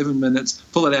 10, 11 minutes,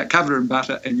 pull it out, cover it in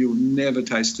butter, and you'll never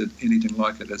taste anything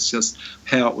like it. It's just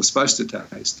how it was supposed to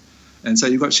taste. And so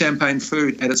you've got champagne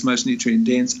food at its most nutrient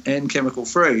dense and chemical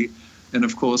free. And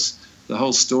of course, the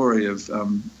whole story of,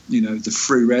 the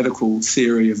free radical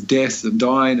theory of death and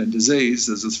dying and disease,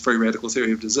 there's this free radical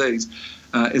theory of disease,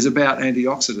 is about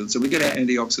antioxidants. And we get our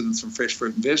antioxidants from fresh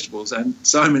fruit and vegetables, and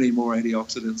so many more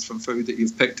antioxidants from food that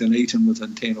you've picked and eaten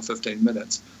within 10 or 15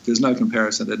 minutes. There's no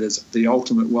comparison. It is the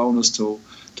ultimate wellness tool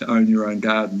to own your own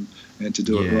garden and to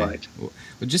do it right. Well,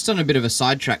 just on a bit of a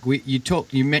sidetrack,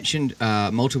 you mentioned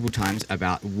multiple times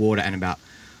about water and about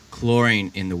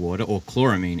chlorine in the water, or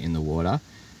chloramine in the water.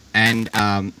 And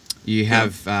you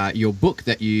have your book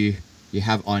that you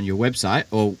have on your website,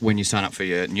 or when you sign up for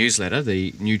your newsletter,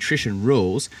 the Nutrition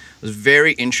Rules. I was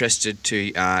very interested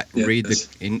to read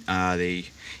the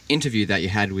interview that you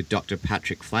had with Dr.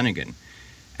 Patrick Flanagan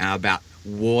about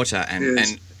water,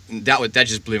 and that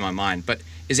just blew my mind. But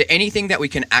is there anything that we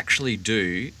can actually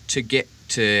do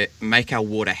to make our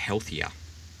water healthier?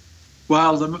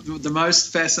 Well, the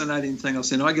most fascinating thing I've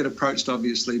seen, I get approached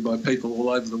obviously by people all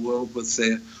over the world with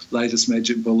their latest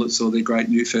magic bullets or their great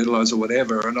new fertiliser or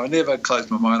whatever, and I never close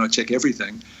my mind, I check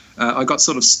everything. I got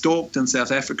sort of stalked in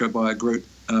South Africa by a group.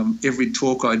 Every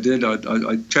talk I did,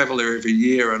 I travel there every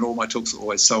year, and all my talks are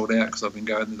always sold out because I've been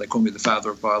going there. They call me the father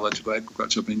of biological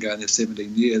agriculture. I've been going there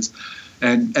 17 years.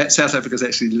 And South Africa is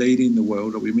actually leading the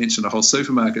world. We mentioned a whole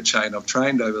supermarket chain I've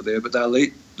trained over there, but they're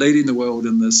leading the world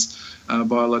in this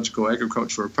biological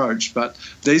agriculture approach. But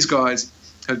these guys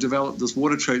have developed this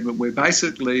water treatment where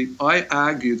basically I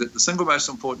argue that the single most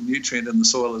important nutrient in the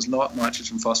soil is not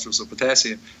nitrogen, phosphorus or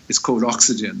potassium. It's called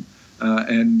oxygen.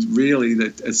 And really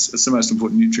it's the most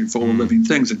important nutrient for all living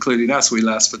things, including us. We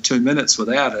last for 2 minutes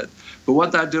without it. But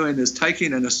what they're doing is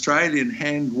taking an Australian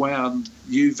hand-wound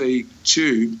UV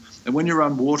tube, and when you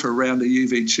run water around a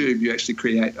UV tube, you actually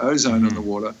create ozone in the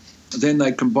water. Then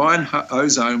they combine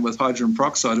ozone with hydrogen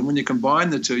peroxide, and when you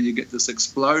combine the two, you get this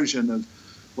explosion of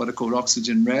what are called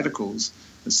oxygen radicals.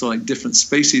 It's like different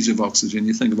species of oxygen.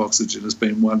 You think of oxygen as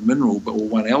being one mineral or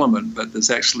one element, but there's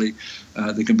actually,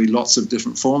 there can be lots of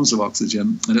different forms of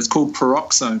oxygen, and it's called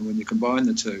peroxone when you combine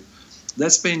the two.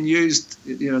 That's been used,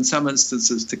 in some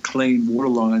instances to clean water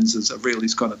lines as a really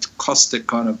kind of caustic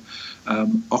kind of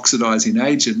oxidizing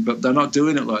agent, but they're not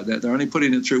doing it like that. They're only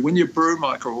putting it through. When you brew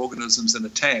microorganisms in a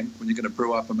tank, when you're going to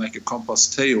brew up and make a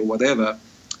compost tea or whatever,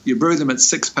 you brew them at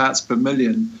 6 parts per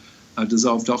million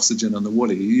dissolved oxygen in the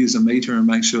water. You use a meter and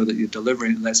make sure that you're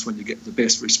delivering, and that's when you get the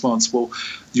best response. Well,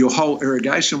 your whole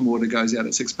irrigation water goes out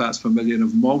at 6 parts per million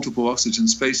of multiple oxygen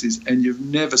species, and you've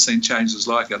never seen changes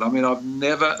like it. I mean, I've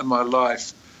never in my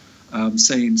life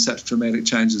seen such dramatic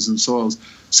changes in soils.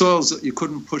 Soils that you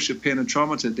couldn't push a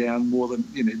penetrometer down more than,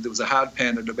 there was a hard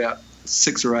pan at about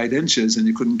 6 or 8 inches, and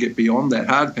you couldn't get beyond that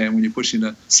hard pan when you're pushing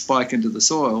a spike into the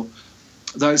soil.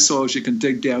 Those soils you can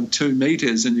dig down 2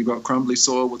 meters, and you've got crumbly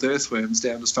soil with earthworms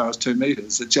down as far as 2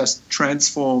 meters. It just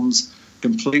transforms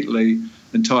completely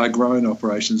entire growing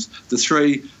operations. The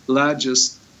 3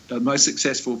 largest, most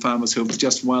successful farmers who have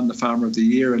just won the Farmer of the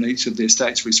Year in each of their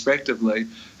states respectively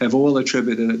have all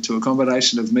attributed it to a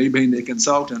combination of me being their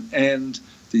consultant and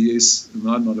the use, and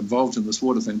I'm not involved in this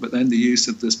water thing, but then the use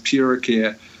of this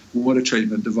PuraCare water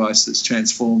treatment device that's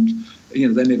transformed. They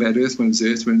never had earthworms.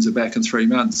 The earthworms are back in 3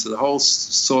 months. So the whole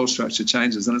soil structure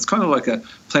changes. And it's kind of like a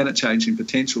planet-changing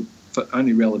potential, for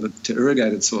only relevant to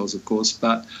irrigated soils, of course,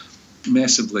 but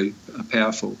massively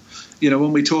powerful.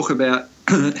 When we talk about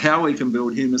how we can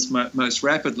build humus most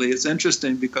rapidly, it's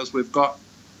interesting because we've got,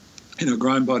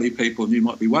 grown body people, and you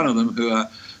might be one of them, who are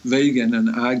vegan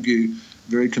and argue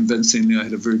very convincingly. I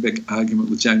had a very big argument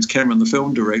with James Cameron, the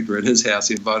film director, at his house.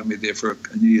 He invited me there for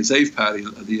a New Year's Eve party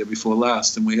the year before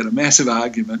last, and we had a massive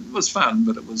argument. It was fun,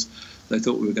 but they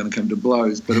thought we were going to come to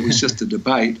blows, but it was just a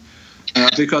debate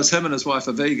because him and his wife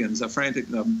are vegans. They're frantic,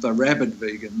 they're rabid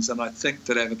vegans, and I think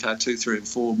that Avatar 2, 3 and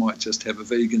 4 might just have a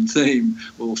vegan theme.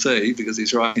 We'll see, because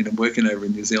he's writing and working over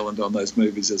in New Zealand on those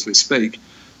movies as we speak,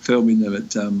 filming them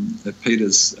at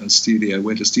Peter's studio,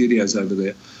 Winter Studios over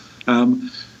there.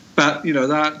 But,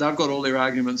 they've got all their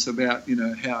arguments about,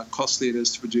 how costly it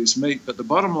is to produce meat. But the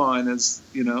bottom line is,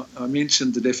 I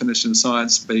mentioned the definition of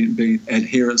science being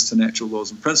adherence to natural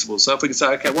laws and principles. So if we can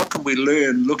say, okay, what can we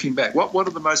learn looking back? What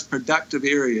are the most productive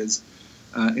areas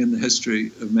in the history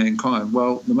of mankind?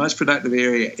 Well, the most productive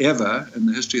area ever in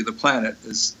the history of the planet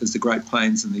is the Great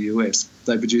Plains in the US.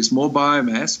 They produce more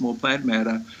biomass, more plant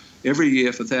matter, every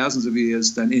year for thousands of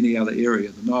years than any other area.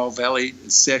 The Nile Valley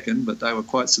is second, but they were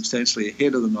quite substantially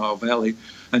ahead of the Nile Valley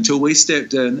until we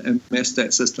stepped in and messed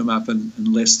that system up in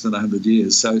less than 100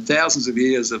 years. So thousands of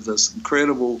years of this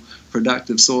incredible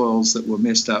productive soils that were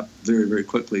messed up very, very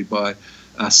quickly by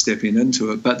us stepping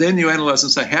into it. But then you analyse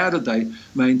and say, how did they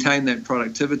maintain that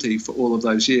productivity for all of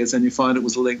those years? And you find it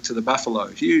was linked to the buffalo,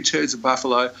 huge herds of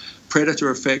buffalo, predator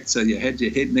effect, so you had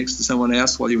your head next to someone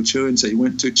else while you were chewing, so you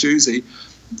weren't too choosy.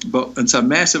 And so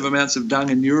massive amounts of dung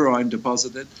and urine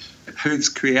deposited, hooves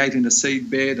creating a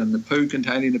seed bed, and the poo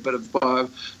containing a bit of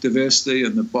biodiversity,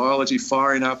 and the biology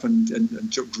firing up and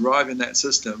driving that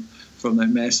system from that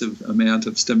massive amount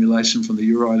of stimulation from the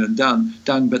urine and dung.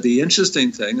 But the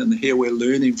interesting thing, and here we're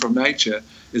learning from nature,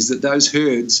 is that those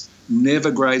herds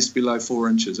never grazed below 4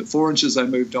 inches. At 4 inches they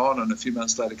moved on, and a few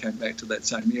months later came back to that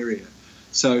same area.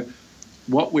 So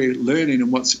what we're learning,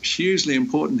 and what's hugely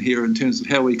important here in terms of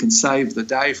how we can save the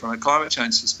day from a climate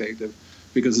change perspective,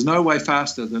 because there's no way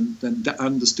faster than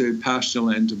undisturbed pasture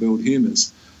land to build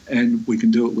humus, and we can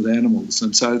do it with animals.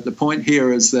 And so the point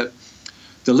here is that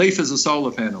the leaf is a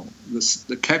solar panel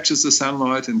that captures the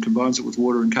sunlight and combines it with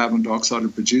water and carbon dioxide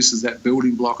and produces that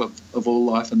building block of all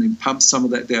life, and then pumps some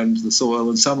of that down into the soil,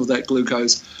 and some of that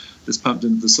glucose that's pumped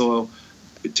into the soil,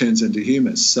 it turns into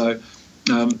humus. So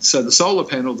the solar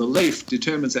panel, the leaf,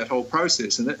 determines that whole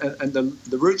process, and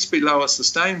the roots below are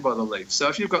sustained by the leaf. So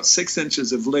if you've got 6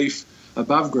 inches of leaf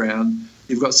above ground,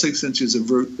 you've got 6 inches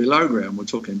of root below ground. We'll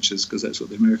talk inches because that's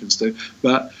what the Americans do.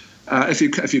 But if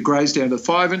you graze down to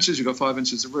 5 inches, you've got 5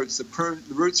 inches of roots. The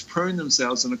roots prune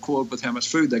themselves in accord with how much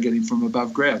food they're getting from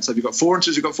above ground. So if you've got 4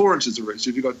 inches, you've got 4 inches of roots.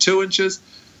 If you've got 2 inches,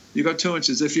 you've got 2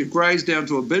 inches. If you graze down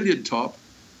to a billiard top,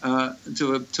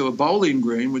 to a bowling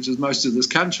green, which is most of this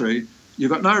country,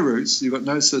 you've got no roots, you've got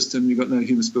no system, you've got no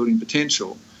humus building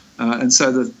potential. And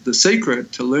so the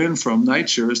secret to learn from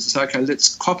nature is to say, okay,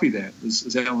 let's copy that.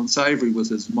 As Alan Savory, with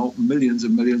his millions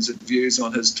and millions of views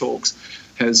on his talks,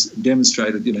 has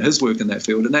demonstrated, his work in that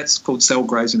field. And that's called cell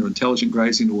grazing or intelligent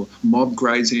grazing or mob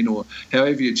grazing, or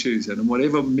however you choose it. And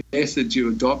whatever method you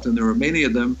adopt, and there are many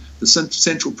of them, the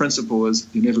central principle is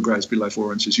you never graze below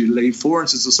 4 inches. You leave 4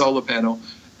 inches of solar panel,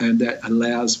 and that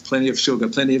allows plenty of sugar,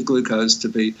 plenty of glucose to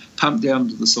be pumped down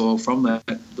into the soil from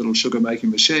that little sugar-making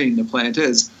machine the plant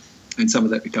is, and some of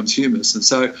that becomes humus. And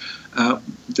so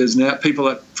there's now people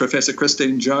like Professor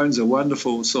Christine Jones, a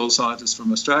wonderful soil scientist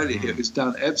from Australia here, who's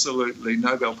done absolutely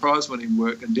Nobel Prize-winning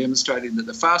work in demonstrating that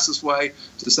the fastest way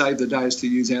to save the day is to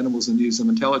use animals and use them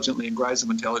intelligently and graze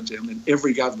them intelligently. And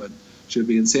every government should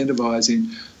be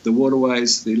incentivising the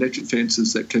waterways, the electric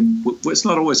fences that can, it's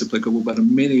not always applicable, but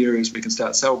in many areas we can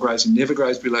start cell grazing, never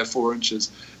graze below 4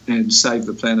 inches, and save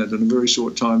the planet in a very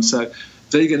short time. So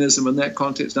veganism in that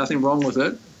context, nothing wrong with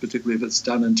it, particularly if it's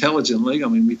done intelligently. I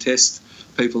mean, we test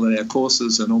people in our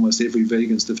courses, and almost every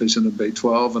vegan's deficient in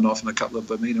B12 and often a couple of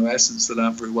amino acids that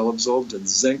aren't very well absorbed, and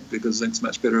zinc, because zinc's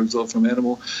much better absorbed from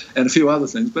animal, and a few other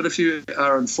things. But if you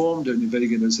are informed in your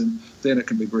veganism, then it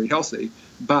can be very healthy.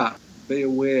 But be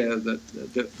aware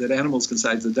that animals can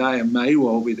save the day and may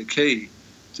well be the key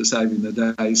to saving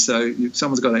the day. So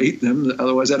someone's got to eat them,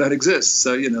 otherwise they don't exist.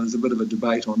 So, there's a bit of a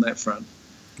debate on that front.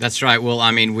 That's right. Well,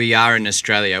 I mean, we are in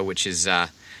Australia, which is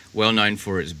well known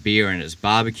for its beer and its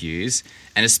barbecues,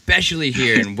 and especially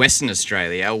here in Western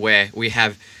Australia, where we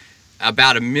have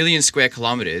about 1 million square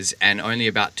kilometres and only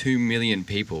about 2 million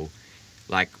people.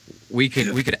 Like, we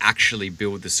could actually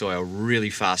build the soil really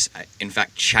fast. In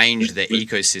fact, change the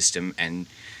ecosystem, and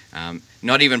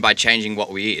not even by changing what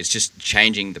we eat. It's just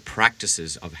changing the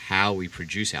practices of how we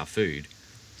produce our food.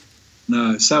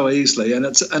 No, so easily, and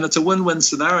it's a win-win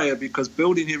scenario, because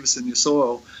building humus in your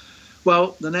soil.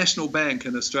 Well, the National Bank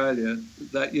in Australia,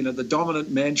 that the dominant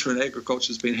mantra in agriculture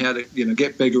has been how to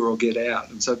get bigger or get out,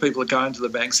 and so people are going to the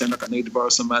bank saying, "Look, I need to borrow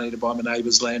some money to buy my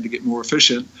neighbour's land to get more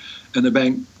efficient," and the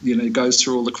bank goes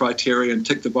through all the criteria and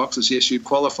tick the boxes. Yes, you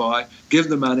qualify, give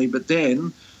the money, but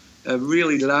then a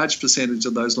really large percentage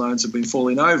of those loans have been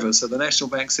falling over. So the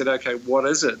National Bank said, "Okay, what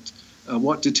is it?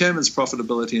 What determines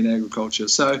profitability in agriculture?"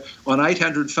 So on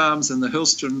 800 farms in the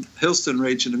Hillston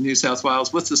region of New South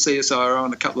Wales, with the CSIRO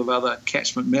and a couple of other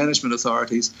catchment management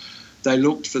authorities, they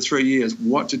looked for 3 years.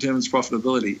 What determines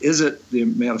profitability? Is it the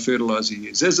amount of fertiliser you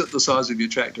use? Is it the size of your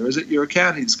tractor? Is it your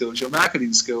accounting skills, your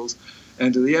marketing skills?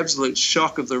 And to the absolute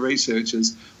shock of the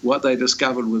researchers, what they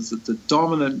discovered was that the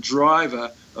dominant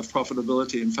driver of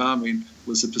profitability in farming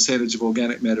was the percentage of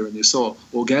organic matter in your soil.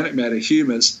 Organic matter,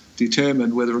 humus,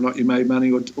 determined whether or not you made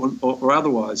money or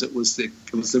otherwise. It was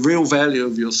the real value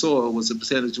of your soil was the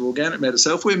percentage of organic matter.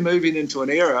 So if we're moving into an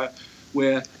era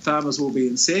where farmers will be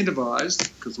incentivised,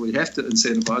 because we have to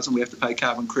incentivise and we have to pay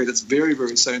carbon credits very,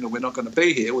 very soon, or we're not going to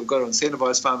be here. We've got to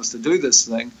incentivise farmers to do this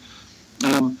thing.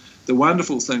 The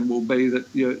wonderful thing will be that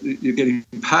you're getting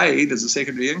paid as a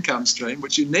secondary income stream,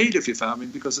 which you need if you're farming,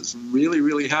 because it's really,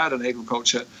 really hard in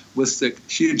agriculture with the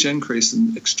huge increase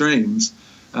in extremes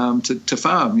to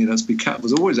farm. It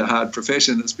was always a hard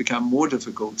profession. It's become more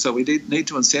difficult. So we need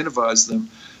to incentivize them.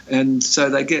 And so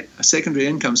they get a secondary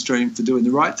income stream for doing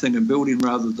the right thing and building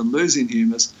rather than losing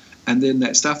humus. And then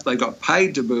that stuff they got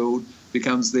paid to build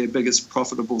becomes their biggest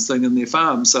profitable thing in their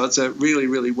farm. So it's a really,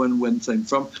 really win-win thing.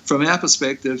 From our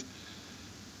perspective,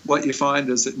 what you find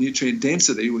is that nutrient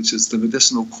density, which is the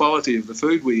medicinal quality of the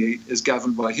food we eat, is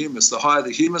governed by humus. The higher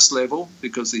the humus level,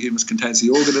 because the humus contains the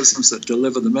organisms that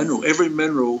deliver the mineral, every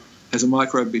mineral has a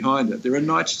microbe behind it. There are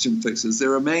nitrogen fixers,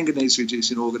 there are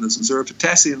manganese-reducing organisms, there are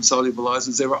potassium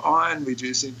solubilizers, there are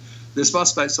iron-reducing, there's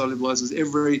phosphate solubilizers.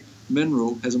 Every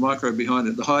mineral has a microbe behind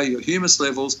it. The higher your humus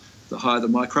levels, the higher the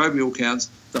microbial counts,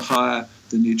 the higher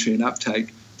the nutrient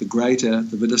uptake, the greater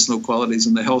the medicinal qualities,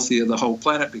 and the healthier the whole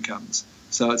planet becomes.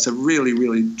 So it's a really,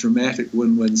 really dramatic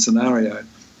win-win scenario.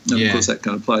 And of course, that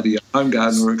can apply to your home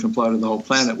garden, or it can apply to the whole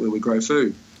planet where we grow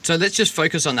food. So let's just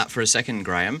focus on that for a second,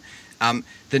 Graeme.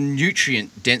 The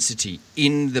nutrient density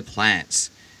in the plants,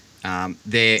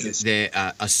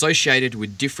 they're associated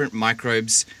with different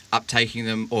microbes uptaking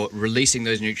them or releasing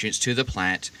those nutrients to the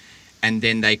plant, and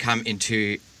then they come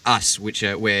into us,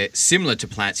 we're similar to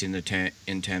plants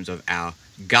in terms of our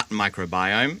gut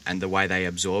microbiome and the way they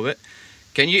absorb it.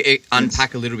 Can you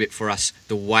unpack a little bit for us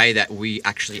the way that we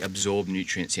actually absorb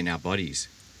nutrients in our bodies?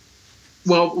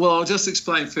 Well, I'll just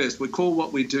explain first. We call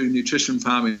what we do nutrition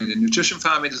farming. And nutrition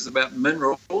farming is about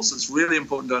minerals. It's really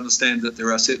important to understand that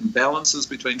there are certain balances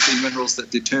between key minerals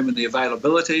that determine the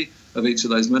availability of each of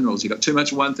those minerals. You've got too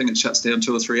much of one thing, it shuts down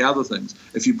 2 or 3 other things.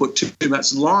 If you put too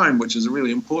much lime, which is a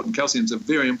really important, calcium's a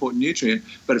very important nutrient,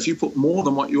 but if you put more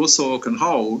than what your soil can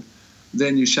hold,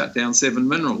 then you shut down 7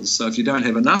 minerals. So if you don't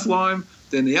have enough lime,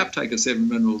 then the uptake of 7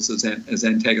 minerals is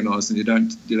antagonised, and you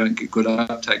don't get good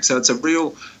uptake. So it's a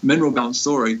real mineral balance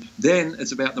story. Then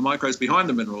it's about the microbes behind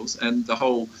the minerals and the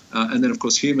whole, and then of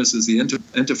course humus is the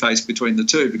interface between the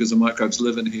two, because the microbes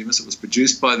live in humus. It was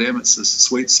produced by them. It's this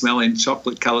sweet-smelling,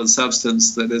 chocolate-coloured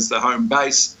substance that is the home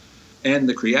base and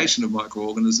the creation of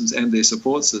microorganisms and their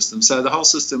support system. So the whole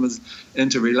system is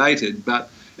interrelated. But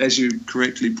as you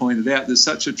correctly pointed out, there's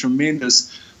such a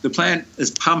tremendous... The plant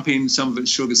is pumping some of its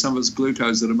sugar, some of its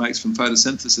glucose that it makes from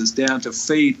photosynthesis down to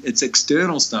feed its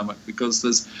external stomach, because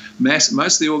there's most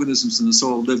of the organisms in the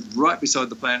soil live right beside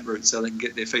the plant roots, so they can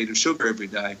get their feed of sugar every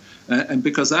day. And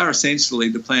because they're essentially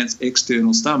the plant's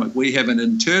external stomach, we have an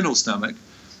internal stomach.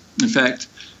 In fact,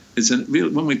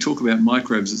 when we talk about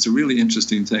microbes, it's a really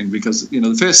interesting thing, because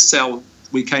the first cell,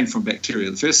 we came from bacteria.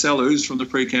 The first cell oozed from the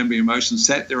Precambrian ocean,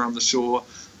 sat there on the shore,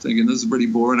 thinking this is pretty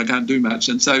boring, I can't do much,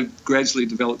 and so gradually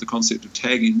developed the concept of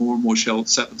tagging more and more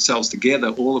cells together,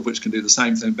 all of which can do the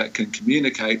same thing but can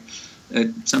communicate at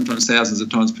sometimes thousands of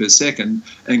times per second,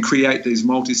 and create these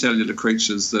multicellular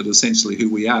creatures that are essentially who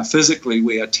we are. Physically,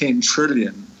 we are 10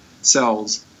 trillion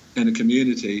cells in a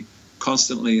community,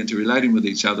 constantly interrelating with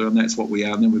each other, and that's what we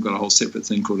are. And then we've got a whole separate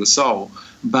thing called a soul.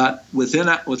 But within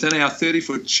our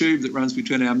 30-foot tube that runs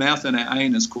between our mouth and our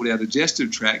anus, called our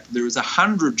digestive tract, there is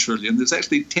 100 trillion. There's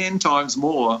actually 10 times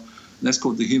more, and that's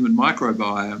called the human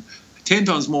microbiome. 10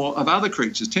 times more of other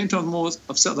creatures, 10 times more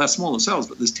of cells. They're smaller cells,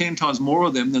 but there's 10 times more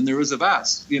of them than there is of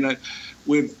us.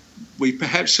 We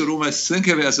perhaps should almost think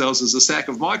of ourselves as a sack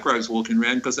of microbes walking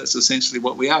around, because that's essentially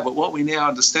what we are. But what we now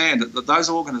understand is that those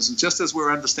organisms, just as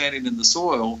we're understanding in the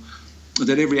soil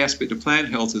that every aspect of plant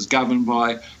health is governed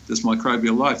by this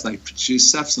microbial life, they produce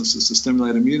substances to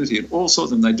stimulate immunity, and all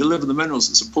sorts of them. They deliver the minerals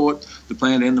that support the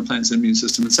plant and the plant's immune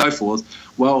system and so forth.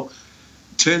 Well,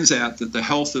 it turns out that the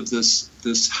health of this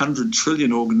 100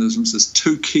 trillion organisms is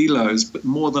 2 kilos, but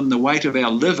more than the weight of our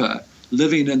liver.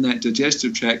 Living in that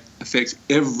digestive tract affects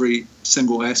every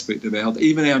single aspect of our health,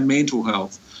 even our mental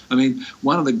health. I mean,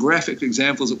 one of the graphic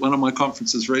examples at one of my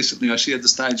conferences recently, I shared the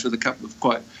stage with a couple of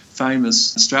quite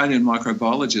famous Australian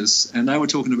microbiologists, and they were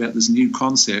talking about this new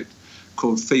concept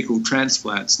called fecal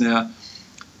transplants. Now,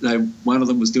 one of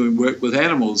them was doing work with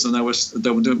animals, and they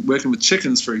were working with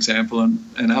chickens, for example,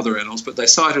 and other animals. But they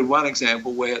cited one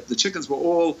example where the chickens were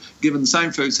all given the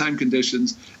same food, same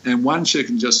conditions, and one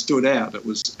chicken just stood out. It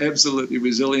was absolutely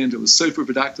resilient. It was super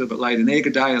productive. It laid an egg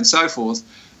a day and so forth.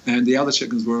 And the other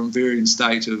chickens were in varying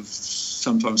state of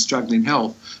sometimes struggling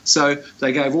health. So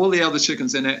they gave all the other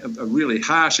chickens a really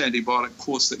harsh antibiotic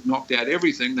course that knocked out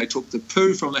everything. They took the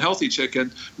poo from the healthy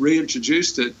chicken,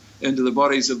 reintroduced it into the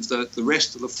bodies of the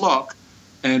rest of the flock,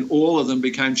 and all of them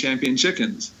became champion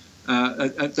chickens.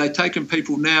 They've taken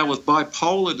people now with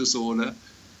bipolar disorder,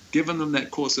 given them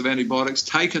that course of antibiotics,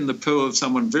 taken the poo of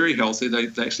someone very healthy. They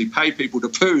actually pay people to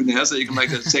poo now, so you can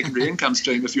make a secondary income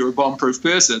stream if you're a bomb-proof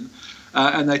person.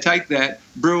 And they take that,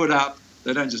 brew it up.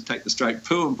 They don't just take the straight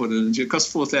poo and put it in. It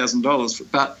costs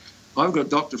 $4,000, but I've got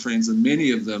doctor friends, and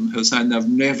many of them who are saying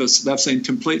they've seen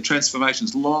complete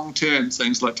transformations, long-term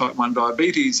things like type 1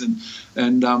 diabetes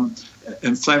and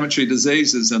inflammatory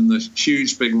diseases, and the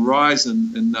huge big rise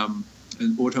in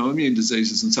autoimmune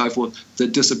diseases and so forth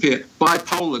that disappear.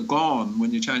 Bipolar gone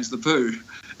when you change the poo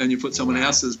and you put someone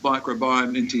else's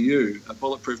microbiome into you, a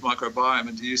bulletproof microbiome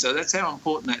into you. So that's how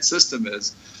important that system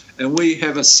is. And we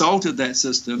have assaulted that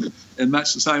system in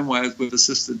much the same way as we've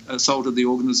assaulted the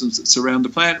organisms that surround the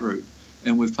plant root.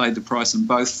 And we've paid the price on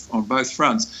both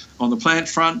fronts. On the plant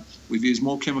front, we've used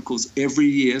more chemicals every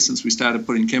year since we started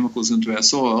putting chemicals into our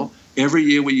soil. Every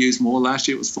year we use more. Last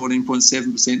year it was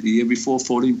 14.7%. The year before,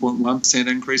 14.1%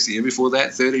 increase. The year before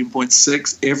that,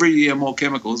 13.6%. Every year more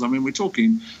chemicals. I mean, we're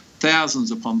talking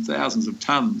thousands upon thousands of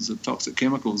tons of toxic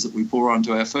chemicals that we pour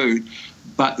onto our food.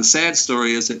 But the sad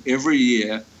story is that every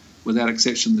year, without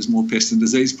exception, there's more pest and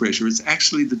disease pressure. It's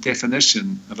actually the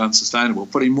definition of unsustainable.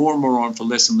 Putting more and more on for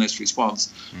less and less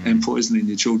response and poisoning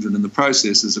your children in the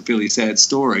process is a fairly sad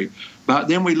story. But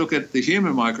then we look at the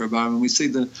human microbiome and we see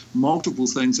the multiple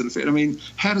things that affect. I mean,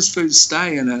 how does food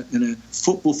stay in a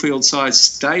football field-sized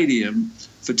stadium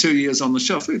for 2 years on the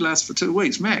shelf? Food lasts for 2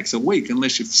 weeks, max, a week,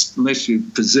 unless you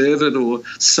preserve it or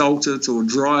salt it or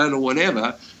dry it or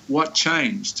whatever. What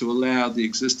changed to allow the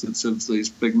existence of these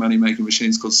big money-making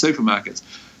machines called supermarkets?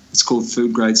 It's called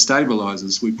food-grade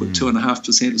stabilisers. We put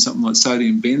 2.5% of something like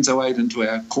sodium benzoate into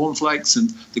our cornflakes,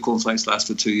 and the cornflakes last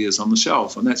for 2 years on the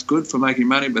shelf. And that's good for making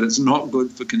money, but it's not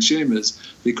good for consumers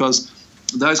because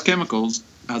those chemicals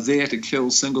are there to kill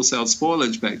single-celled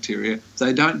spoilage bacteria.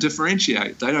 They don't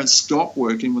differentiate. They don't stop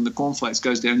working when the cornflakes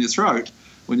goes down your throat.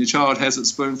 When your child has a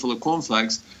spoonful of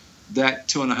cornflakes, that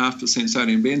 2.5%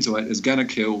 sodium benzoate is going to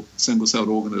kill single-celled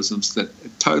organisms that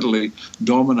totally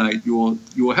dominate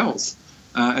your health.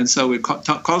 And so we're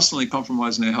constantly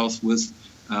compromising our health with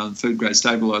food-grade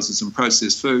stabilisers and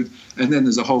processed food. And then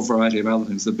there's a whole variety of other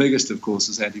things. The biggest, of course,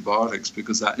 is antibiotics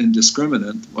because they're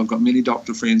indiscriminate. I've got many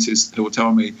doctor friends who will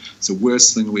tell me it's the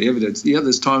worst thing we ever did. Yeah,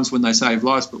 there's times when they save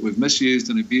lives, but we've misused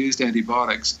and abused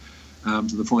antibiotics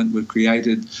to the point we've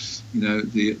created,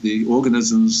 the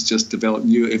organisms just develop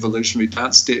new evolutionary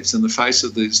dance steps in the face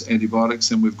of these antibiotics,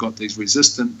 and we've got these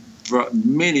resistant,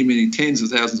 many tens of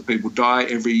thousands of people die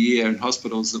every year in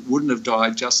hospitals that wouldn't have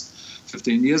died just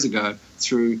 15 years ago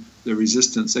through the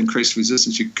increased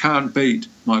resistance. You can't beat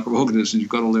microorganisms. You've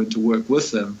got to learn to work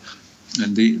with them.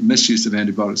 And the misuse of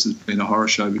antibiotics has been a horror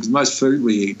show because most food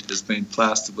we eat has been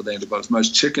plastered with antibiotics.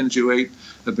 Most chickens you eat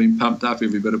have been pumped up.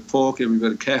 Every bit of pork, every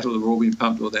bit of cattle have all been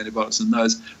pumped with antibiotics. And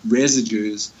those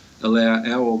residues allow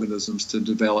our organisms to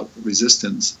develop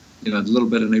resistance. A little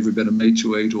bit in every bit of meat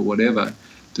you eat or whatever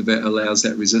allows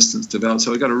that resistance to develop.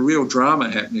 So we've got a real drama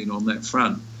happening on that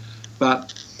front.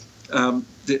 But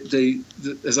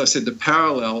as I said, the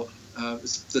parallel,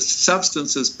 the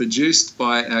substances produced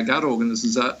by our gut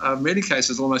organisms are in many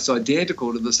cases almost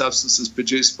identical to the substances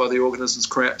produced by the organisms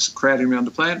crowding around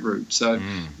the plant root. So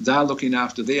they're looking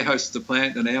after their host, the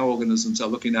plant, and our organisms are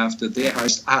looking after their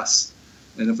host, us.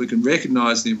 And if we can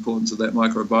recognise the importance of that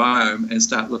microbiome and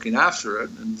start looking after it,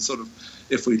 and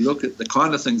if we look at the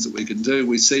kind of things that we can do,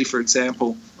 we see, for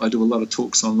example, I do a lot of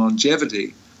talks on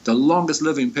longevity. The longest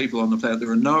living people on the planet, there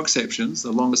are no exceptions.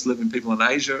 The longest living people in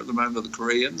Asia at the moment are the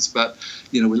Koreans. But,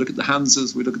 we look at the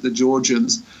Hunzas, we look at the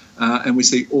Georgians, and we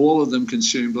see all of them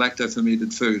consume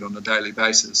lacto-fermented food on a daily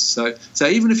basis. So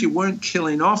even if you weren't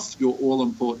killing off your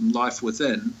all-important life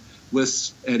within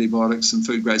with antibiotics and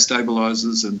food-grade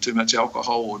stabilisers and too much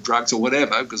alcohol or drugs or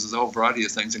whatever, because there's a whole variety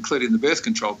of things, including the birth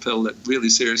control pill that really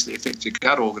seriously affects your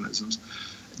gut organisms.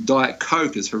 Diet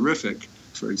Coke is horrific,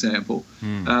 for example.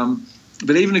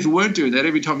 But even if you weren't doing that,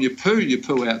 every time you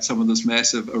poo out some of this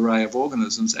massive array of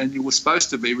organisms, and you were supposed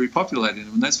to be repopulating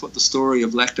them. And that's what the story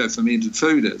of lacto-fermented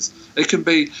food is. It can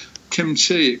be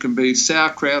kimchi, it can be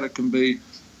sauerkraut, it can be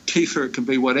kefir, it can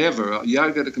be whatever,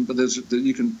 yogurt,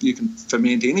 you can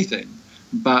ferment anything.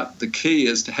 But the key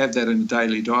is to have that in a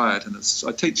daily diet. And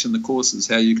I teach in the courses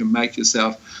how you can make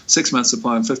yourself 6 months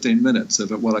supply in 15 minutes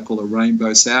of what I call a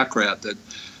rainbow sauerkraut that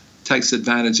takes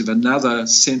advantage of another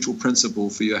central principle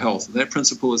for your health. And that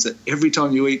principle is that every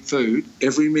time you eat food,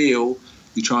 every meal,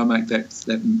 you try and make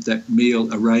that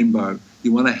meal a rainbow.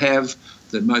 You want to have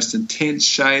the most intense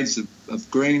shades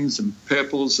of greens and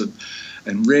purples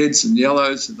and reds and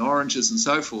yellows and oranges and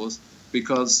so forth,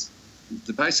 because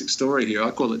the basic story here,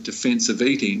 I call it defensive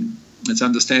eating. It's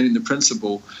understanding the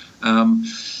principle. How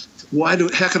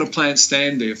can a plant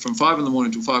stand there from 5 in the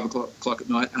morning till 5 o'clock at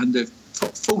night under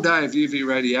full day of UV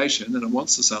radiation, and it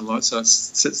wants the sunlight, so it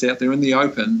sits out there in the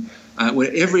open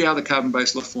where every other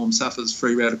carbon-based life form suffers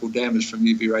free radical damage from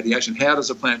UV radiation. How does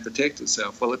a plant protect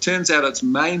itself? Well, it turns out its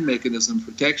main mechanism of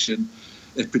protection,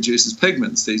 it produces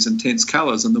pigments, these intense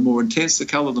colours, and the more intense the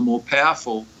colour, the more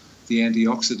powerful the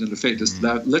antioxidant effect is.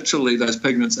 Literally, those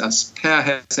pigments are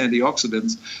powerhouse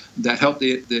antioxidants that help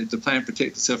the plant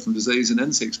protect itself from disease and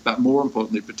insects, but more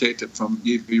importantly, protect it from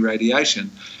UV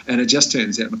radiation. And it just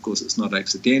turns out, and of course it's not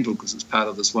accidental because it's part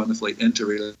of this wonderfully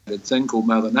interrelated thing called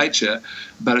Mother Nature,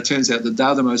 but it turns out that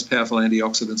they're the most powerful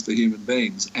antioxidants for human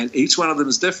beings. And each one of them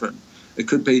is different. It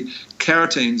could be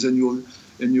carotenes in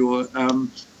your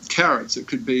carrots. It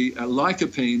could be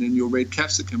lycopene in your red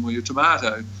capsicum or your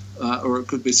tomato. Or it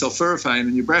could be sulforaphane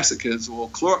in your brassicas, or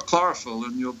chlorophyll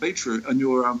in your beetroot, and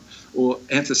or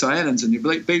anthocyanins in your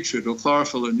beetroot, or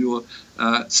chlorophyll in your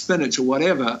spinach, or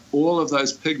whatever. All of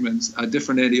those pigments are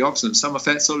different antioxidants. Some are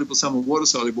fat soluble, some are water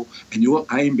soluble, and your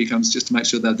aim becomes just to make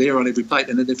sure they're there on every plate.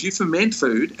 And then if you ferment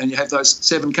food and you have those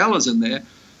 7 colours in there,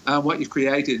 what you've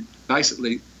created,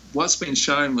 basically, what's been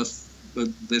shown with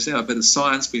there's now a bit of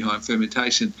science behind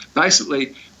fermentation.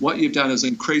 Basically, what you've done is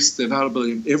increased the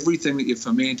availability of everything that you've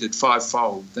fermented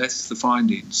 5-fold. That's the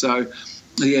finding. So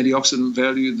the antioxidant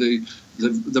value,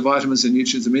 the vitamins and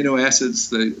nutrients, amino acids,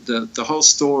 the whole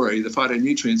story, the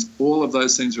phytonutrients, all of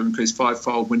those things are increased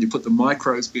 5-fold when you put the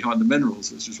microbes behind the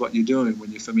minerals, which is what you're doing when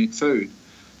you ferment food.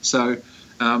 So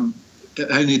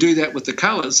and you do that with the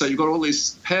colours, so you've got all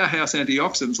these powerhouse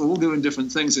antioxidants all doing different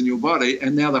things in your body,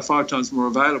 and now they're 5 times more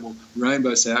available.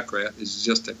 Rainbow sauerkraut is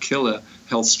just a killer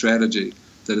health strategy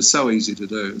that is so easy to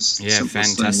do. It's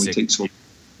fantastic.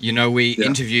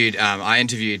 I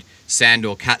interviewed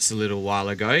Sandor Katz a little while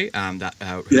ago, who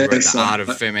wrote The Art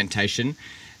of Fermentation,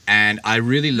 and I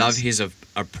really love his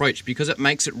approach because it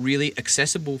makes it really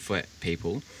accessible for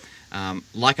people.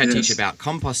 Like I teach about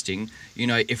composting,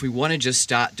 if we want to just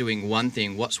start doing one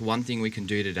thing, what's one thing we can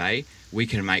do today? We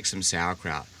can make some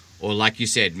sauerkraut. Or like you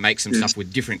said, make some stuff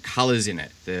with different colours in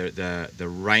it, the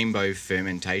rainbow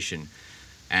fermentation.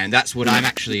 And that's what I'm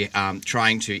actually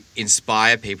trying to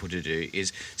inspire people to do,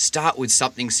 is start with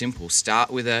something simple. Start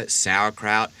with a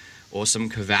sauerkraut or some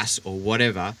kvass or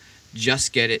whatever.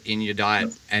 Just get it in your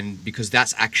diet, and because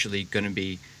that's actually going to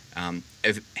be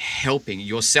helping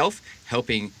yourself,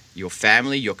 helping your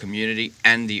family, your community,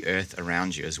 and the earth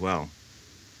around you as well.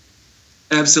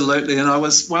 Absolutely. And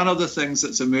one of the things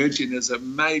that's emerging as a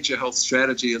major health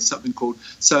strategy is something called,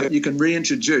 so you can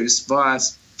reintroduce via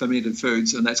fermented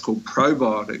foods, and that's called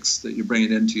probiotics that you're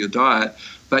bringing into your diet.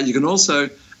 But you can also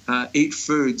eat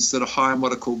foods that are high in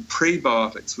what are called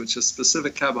prebiotics, which are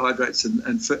specific carbohydrates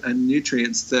and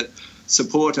nutrients that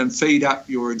support and feed up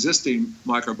your existing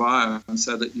microbiome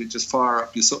so that you just fire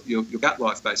up your gut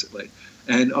life, basically.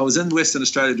 And I was in Western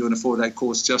Australia doing a 4-day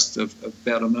course just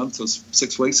about a month or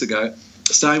 6 weeks ago,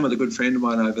 staying with a good friend of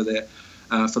mine over there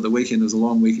for the weekend. It was a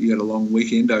long week. He had a long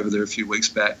weekend over there a few weeks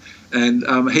back. And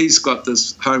he's got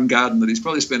this home garden that he's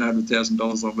probably spent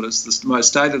 $100,000 on, but it's the most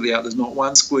state-of-the-art. There's not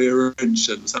one square inch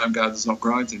of his home garden that's not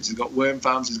growing things. He's got worm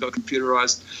farms. He's got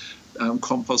computerised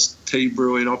compost tea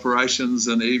brewing operations,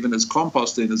 and even his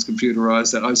composting is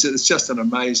computerised. And it's just an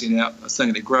amazing thing,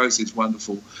 and he grows these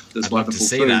wonderful food.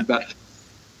 That. But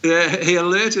he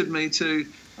alerted me to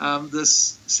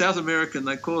this South American,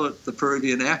 they call it the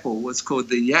Peruvian apple. It's called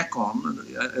the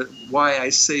yacon,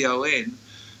 Y-A-C-O-N.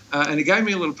 And he gave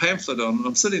me a little pamphlet on it.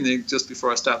 I'm sitting there just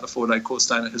before I start the 4-day course,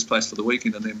 staying at his place for the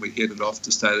weekend, and then we headed off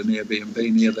to stay at an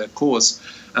Airbnb near the course.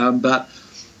 But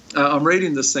I'm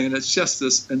reading this thing, and it's just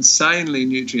this insanely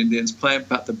nutrient-dense plant.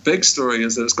 But the big story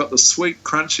is that it's got the sweet,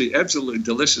 crunchy, absolutely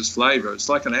delicious flavour. It's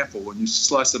like an apple, and you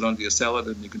slice it onto your salad,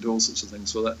 and you can do all sorts of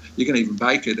things with it. You can even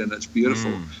bake it, and it's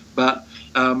beautiful. But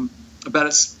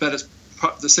it's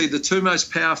the two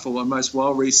most powerful and most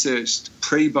well-researched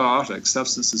prebiotic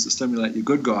substances that stimulate your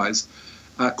good guys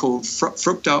are called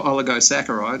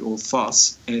fructooligosaccharides, or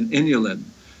FOS, and inulin.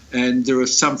 And there are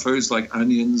some foods like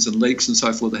onions and leeks and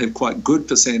so forth that have quite good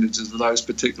percentages of those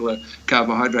particular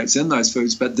carbohydrates in those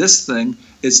foods. But this thing,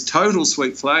 its total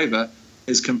sweet flavour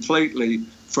is completely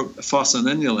FOS and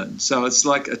inulin. So it's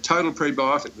like a total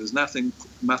prebiotic. There's nothing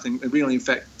really. In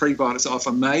fact, prebiotics are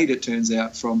often made, it turns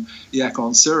out, from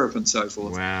yacon syrup and so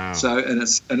forth. Wow. So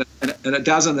it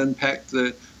doesn't impact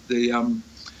the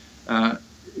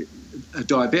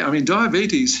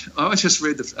diabetes. I just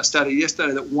read a study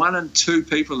yesterday that 1 in 2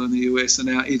 people in the US are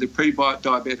now either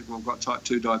pre-diabetic or got type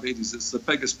 2 diabetes. It's the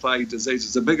biggest plague disease.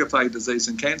 It's a bigger plague disease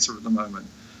than cancer at the moment.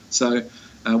 So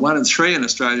 1 in 3 in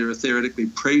Australia are theoretically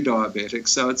pre-diabetic.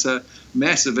 So it's a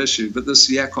massive issue. But this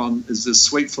yacon is this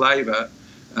sweet flavour,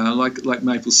 like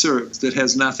maple syrup, that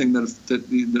has nothing that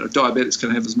diabetics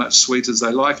can have as much sweet as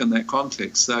they like in that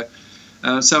context. So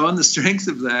So on the strength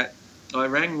of that, I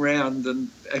rang round and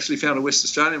actually found a West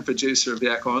Australian producer of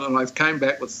Yacon, and I came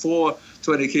back with 4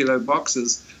 20-kilo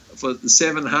boxes for the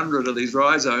 700 of these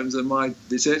rhizomes, and my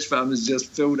research farm is just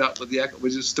filled up with Yacon. We're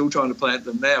just still trying to plant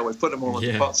them now. We've put them all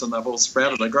in the pots and they've all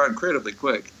sprouted. They grow incredibly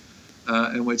quick.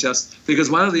 And we're just, because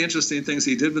one of the interesting things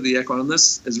he did with the Yacon, and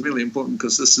this is really important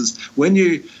because this is, when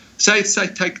you, say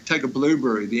take a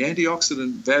blueberry, the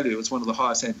antioxidant value is one of the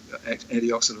highest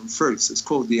antioxidant fruits. It's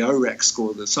called the ORAC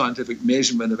score, the scientific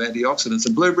measurement of antioxidants.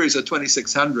 And blueberries are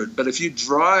 2,600, but if you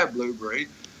dry a blueberry,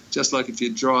 just like if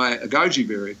you dry a goji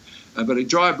berry, but a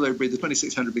dry blueberry, the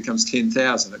 2,600 becomes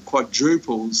 10,000. It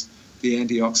quadruples the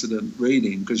antioxidant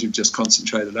reading because you've just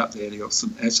concentrated up the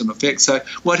antioxidant effect. So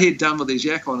what he'd done with these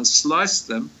Yacon is sliced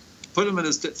them, put them in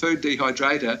his food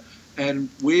dehydrator, and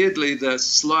weirdly the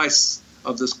slice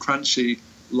of this crunchy,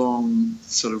 long,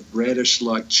 sort of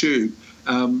radish-like tube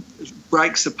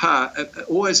breaks apart,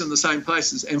 always in the same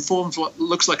places, and forms what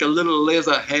looks like a little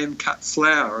leather hand-cut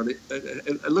flower.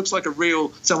 It looks like a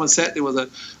real, someone sat there with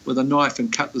a knife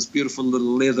and cut this beautiful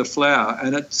little leather flower,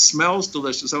 and it smells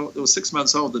delicious. It was 6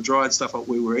 months old, the dried stuff that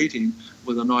we were eating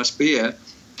with a nice beer,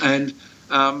 and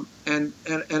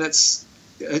it's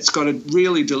got a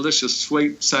really delicious,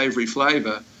 sweet, savoury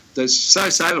flavour that's so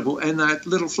saleable, and they're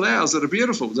little flowers that are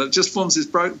beautiful. That just forms this,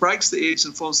 breaks the edge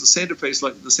and forms the centerpiece,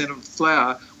 like the centre of the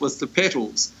flower with the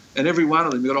petals. And every one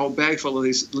of them, you've got a whole bag full of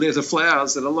these leather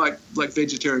flowers that are like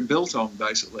vegetarian biltong,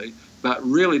 basically, but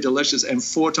really delicious and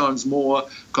 4 times more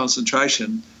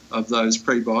concentration of those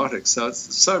prebiotics. So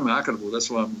it's so marketable.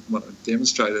 That's why I want to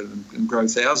demonstrate it and grow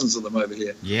thousands of them over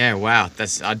here. Yeah, wow.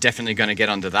 I'm definitely going to get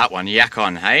onto that one.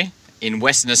 Yacon, hey? In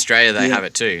Western Australia, they have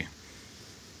it too.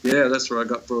 Yeah, that's where I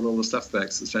brought all the stuff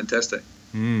back. So it's fantastic.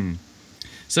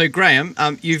 So, Graeme,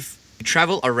 you've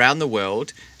traveled around the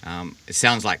world. It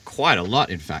sounds like quite a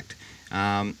lot, in fact.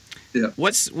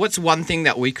 What's one thing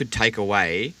that we could take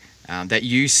away that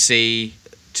you see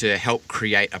to help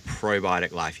create a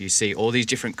probiotic life? You see all these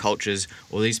different cultures,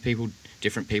 all these people,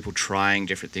 different people trying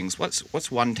different things.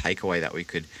 What's one takeaway that we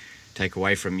could take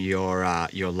away from your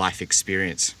life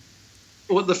experience?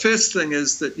 Well, the first thing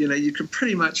is that, you can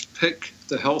pretty much pick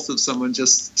the health of someone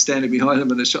just standing behind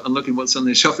them in the shop and looking what's on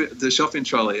their shopping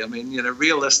trolley. I mean,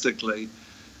 realistically,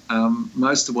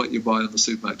 most of what you buy in the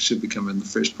supermarket should become in the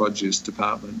fresh produce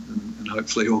department and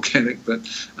hopefully organic. But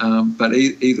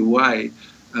either way,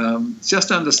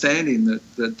 just understanding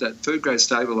that food grade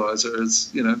stabilizer is,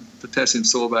 potassium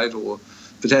sorbate or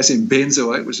potassium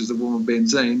benzoate, which is the form of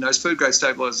benzene. Those food grade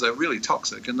stabilizers are really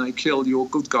toxic and they kill your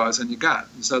good guys in your gut.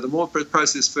 And so the more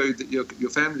processed food that your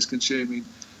family's consuming,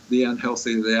 the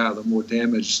unhealthier they are, the more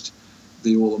damaged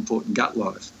the all-important gut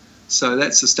life. So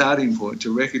that's the starting point,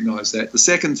 to recognise that. The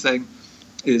second thing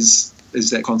is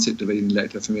that concept of eating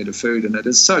lacto-fermented food, and it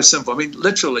is so simple. I mean,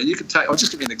 literally, you could take, I'll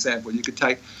just give you an example. You could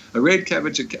take a red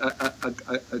cabbage,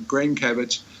 a green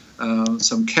cabbage,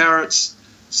 some carrots,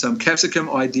 some capsicum,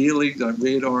 ideally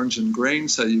red, orange and green,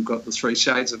 so you've got the 3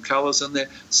 shades of colours in there,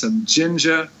 some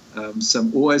ginger,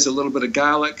 always a little bit of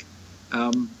garlic,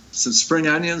 some spring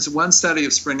onions. One study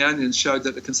of spring onions showed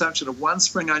that the consumption of 1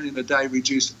 spring onion a day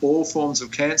reduced all forms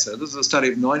of cancer. This is a study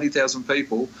of 90,000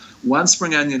 people. 1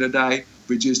 spring onion a day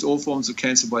reduced all forms of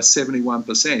cancer by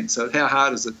 71%. So how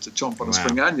hard is it to chomp on a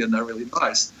spring onion? They're really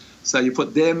nice. So you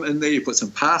put them in there, you put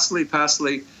some parsley.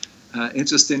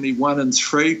 Interestingly, 1 in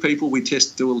 3 people, we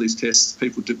do all these tests, we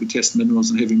test minerals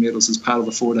and heavy metals as part of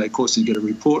the 4-day course, and you get a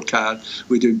report card.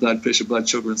 We do blood pressure, blood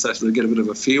sugar and such, so they get a bit of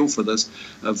a feel for this,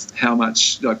 of how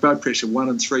much, blood pressure. 1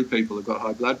 in 3 people have got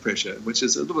high blood pressure, which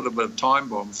is a little bit of a time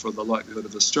bomb for the likelihood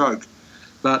of a stroke.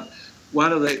 But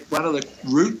one of the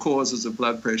root causes of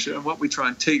blood pressure, and what we try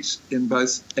and teach in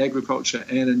both agriculture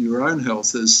and in your own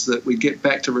health, is that we get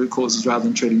back to root causes rather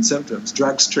than treating symptoms.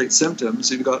 Drugs treat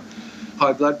symptoms. If you've got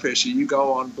high blood pressure, you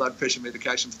go on blood pressure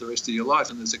medication for the rest of your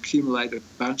life, and there's accumulated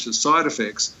bunch of side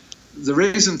effects. The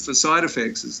reason for side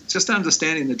effects is just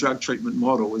understanding the drug treatment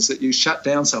model is that you shut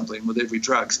down something with every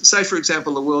drug. Say, for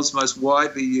example, the world's most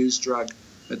widely used drug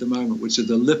at the moment, which are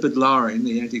the lipid-lowering,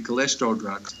 the anti-cholesterol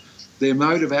drugs. Their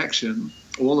mode of action,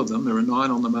 all of them, there are 9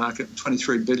 on the market,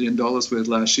 $23 billion worth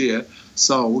last year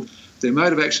sold. Their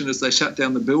mode of action is they shut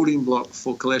down the building block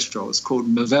for cholesterol. It's called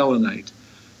mevalonate.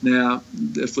 Now,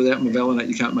 if without mevalonate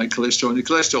you can't make cholesterol in your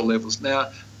cholesterol levels. Now,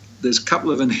 there's a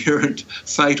couple of inherent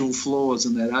fatal flaws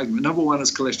in that argument. Number one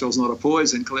is cholesterol is not a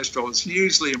poison. Cholesterol is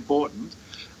hugely important.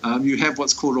 You have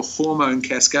what's called a hormone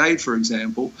cascade, for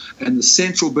example, and the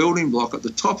central building block at the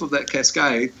top of that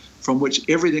cascade, from which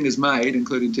everything is made,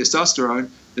 including testosterone,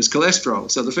 is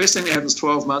cholesterol. So the first thing that happens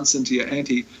 12 months into your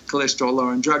anti-cholesterol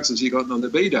lowering drugs is you got no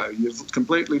libido. You've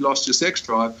completely lost your sex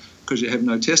drive because you have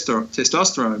no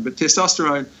testosterone. But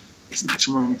testosterone is much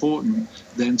more important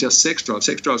than just sex drive.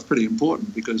 Sex drive is pretty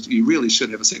important because you really should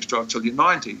have a sex drive till you're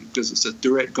 90 because it's a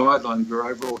direct guideline of your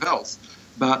overall health.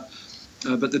 But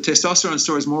the testosterone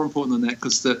story is more important than that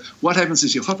because what happens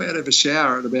is you hop out of a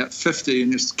shower at about 50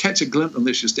 and you catch a glimpse,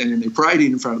 unless you're standing there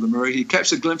parading in front of the mirror, you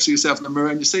catch a glimpse of yourself in the mirror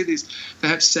and you see these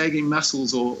perhaps sagging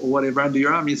muscles or whatever under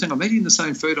your arm. You think, I'm eating the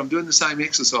same food, I'm doing the same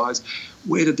exercise.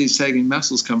 Where did these sagging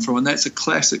muscles come from? And that's a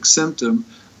classic symptom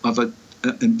of an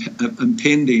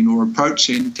impending or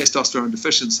approaching testosterone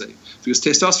deficiency, because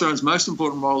testosterone's most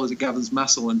important role is it governs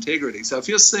muscle integrity. So if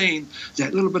you're seeing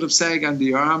that little bit of sag under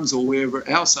your arms or wherever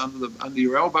else, under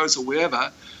your elbows or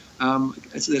wherever,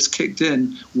 that's kicked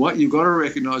in, what you've got to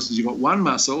recognise is you've got one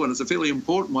muscle, and it's a fairly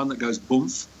important one, that goes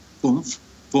boomf, boomf,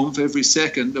 boomf every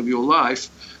second of your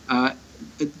life.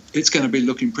 It's going to be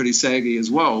looking pretty saggy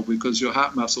as well, because your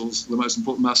heart muscle's the most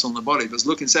important muscle in the body. If it's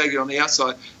looking saggy on the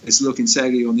outside, it's looking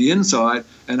saggy on the inside.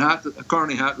 And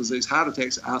coronary heart disease, heart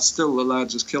attacks are still the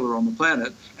largest killer on the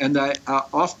planet, and they are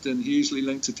often hugely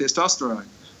linked to testosterone.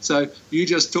 So you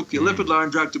just took your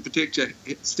lipid-lowering drug to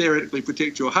theoretically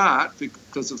protect your heart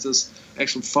because of this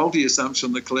actual faulty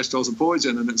assumption that cholesterol's a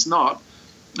poison, and it's not.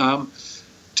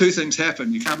 Two things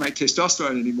happen. You can't make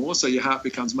testosterone anymore, so your heart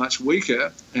becomes much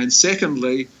weaker. And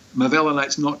secondly,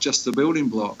 mevalonate not just the building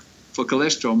block for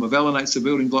cholesterol. Mevalonate the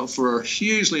building block for a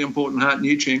hugely important heart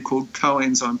nutrient called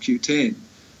coenzyme Q10.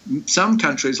 Some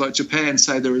countries, like Japan,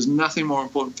 say there is nothing more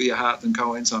important for your heart than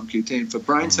coenzyme Q10. For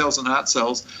brain cells and heart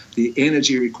cells, the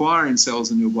energy-requiring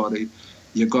cells in your body,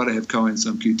 you've got to have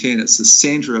coenzyme Q10. It's the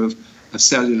centre of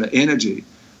cellular energy.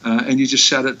 And you just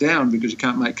shut it down because you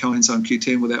can't make coenzyme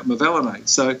Q10 without mevalonate.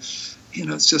 So,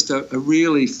 it's just a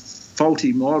really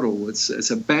faulty model. It's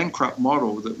a bankrupt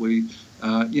model that we,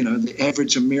 the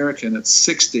average American at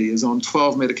 60 is on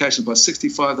 12 medications. By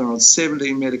 65, they're on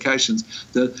 17 medications.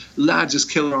 The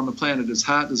largest killer on the planet is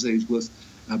heart disease, with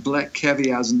black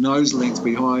caviar's nose length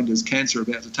behind is cancer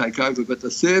about to take over. But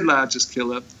the third largest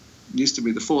killer used to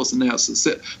be the fourth, and now it's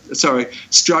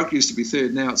stroke used to be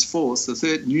third, now it's fourth. The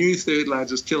third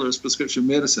largest killer is prescription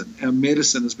medicine. Our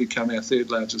medicine has become our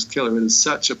third largest killer. It is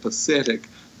such a pathetic,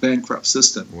 bankrupt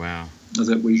system. Wow.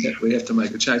 That we have to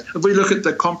make a change. If we look at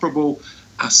the comparable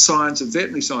science of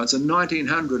veterinary science, in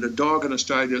 1900, a dog in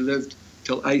Australia lived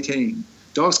till 18.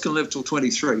 Dogs can live till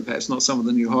 23, perhaps not some of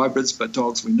the new hybrids, but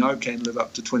dogs we know can live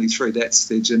up to 23. That's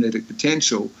their genetic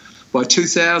potential. By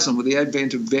 2000, with the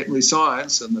advent of veterinary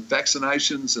science and the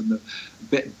vaccinations and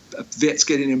the vets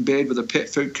getting in bed with the pet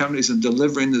food companies and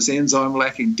delivering this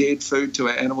enzyme-lacking dead food to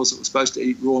our animals that were supposed to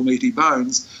eat raw meaty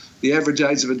bones, the average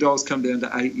age of a dog's come down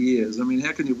to 8 years. I mean,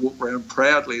 how can you walk around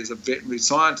proudly as a veterinary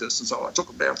scientist and say, I took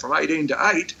it down from 18 to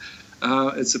 8?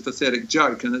 It's a pathetic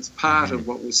joke, and it's part of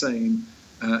what we're seeing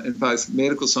in both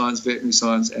medical science, veterinary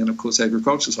science, and, of course,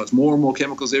 agricultural science. More and more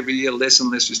chemicals every year, less and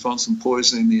less response from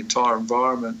poisoning the entire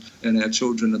environment and our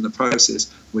children in the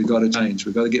process. We've got to change.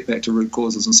 We've got to get back to root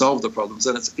causes and solve the problems,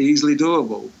 and it's easily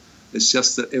doable. It's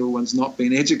just that everyone's not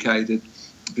been educated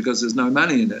because there's no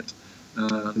money in it.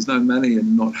 There's no money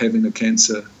in not having a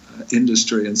cancer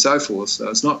industry and so forth.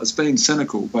 So it's been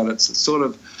cynical, but it's sort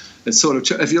of,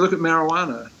 if you look at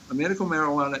marijuana, medical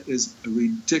marijuana is a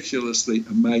ridiculously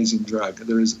amazing drug.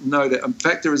 There is no doubt. In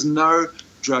fact, there is no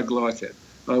drug like it.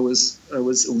 Or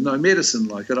no medicine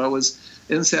like it. I was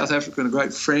in South Africa, and a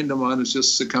great friend of mine has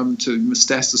just succumbed to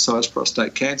metastasized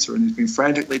prostate cancer, and he's been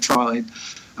frantically trying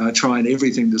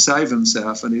everything to save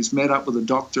himself. And he's met up with a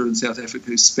doctor in South Africa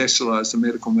who specialised in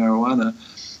medical marijuana.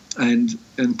 And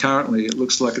currently it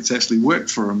looks like it's actually worked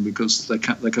for them, because they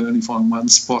can only find one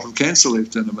spot of cancer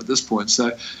left in them at this point.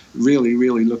 So really,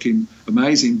 really looking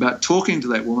amazing. But talking to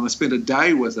that woman, I spent a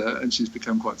day with her, and she's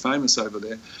become quite famous over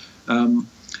there.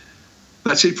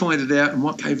 But she pointed out, and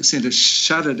what sent a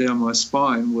shudder down my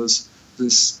spine was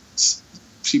this.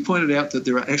 She pointed out that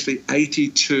there are actually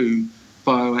 82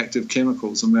 bioactive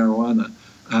chemicals in marijuana.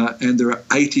 And there are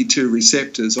 82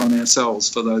 receptors on our cells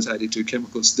for those 82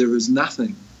 chemicals. There is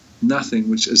nothing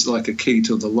which is like a key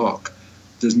to the lock.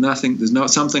 There's nothing.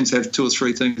 Some things have 2 or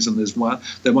 3 things, and there's one.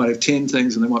 They might have 10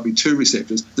 things, and there might be 2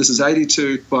 receptors. This is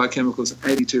 82 biochemicals,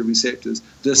 82 receptors.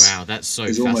 This that's so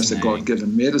is almost a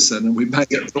God-given medicine, and we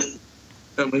made it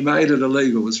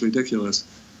illegal. It's ridiculous.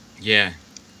 Yeah.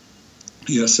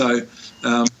 Yeah. So.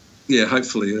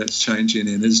 Hopefully that's changing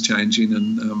and is changing,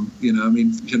 and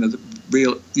the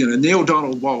real, Neil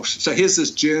Donald Walsh. So here's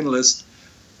this journalist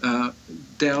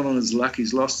down on his luck.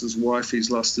 He's lost his wife.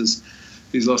 He's lost his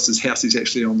he's lost his house. He's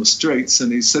actually on the streets,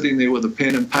 and he's sitting there with a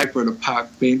pen and paper at a park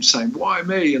bench saying, "Why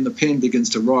me?" And the pen begins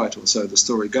to write, or so the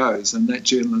story goes. And that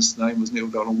journalist's name was Neil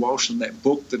Donald Walsh, and that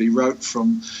book that he wrote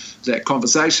from that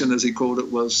conversation, as he called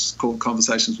it, was called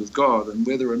Conversations with God. And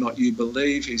whether or not you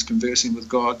believe he's conversing with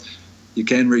God, you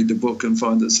can read the book and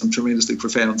find that some tremendously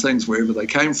profound things wherever they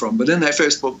came from. But in that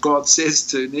first book, God says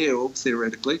to Neil,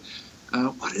 theoretically,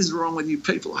 what is wrong with you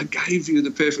people? I gave you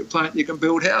the perfect plant. You can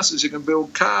build houses, you can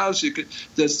build cars.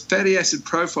 The fatty acid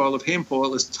profile of hemp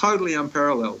oil is totally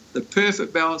unparalleled. The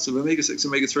perfect balance of omega-6,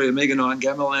 omega-3, omega-9,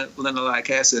 gamma-linoleic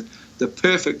acid, the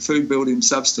perfect food-building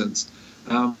substance.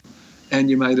 And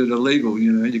you made it illegal.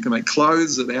 You can make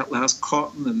clothes that outlast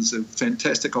cotton, and it's a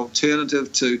fantastic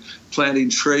alternative to planting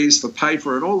trees for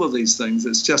paper and all of these things.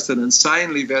 It's just an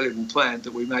insanely valuable plant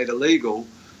that we made illegal.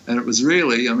 And it was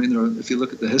really, if you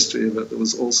look at the history of it, there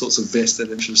was all sorts of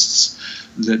vested interests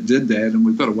that did that. And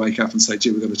we've got to wake up and say,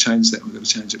 gee, we've got to change that. We've got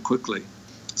to change it quickly.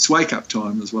 It's wake-up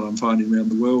time is what I'm finding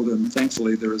around the world. And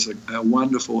thankfully, there is a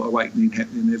wonderful awakening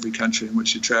happening in every country in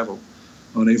which you travel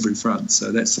on every front.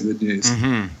 So that's the good news.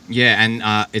 Mm-hmm. Yeah, and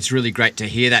it's really great to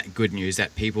hear that good news,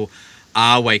 that people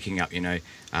are waking up.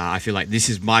 I feel like this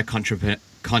is my contribution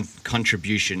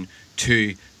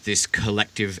to this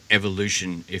collective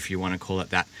evolution, if you want to call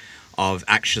it that, of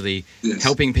actually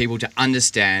helping people to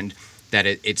understand that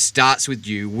it starts with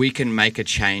you. We can make a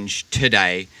change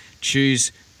today.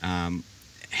 Choose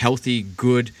healthy,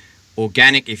 good,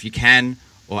 organic if you can,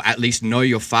 or at least know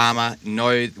your farmer,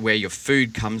 know where your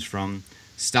food comes from.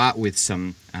 Start with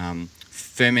some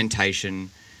fermentation,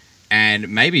 and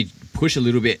maybe push a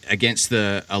little bit against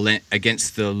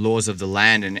the laws of the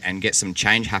land and get some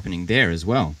change happening there as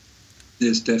well.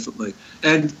 Yes, definitely.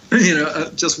 And,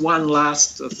 just one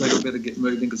last thing, I better get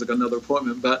moving because I've got another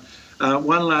appointment, but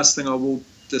one last thing I will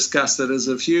discuss that is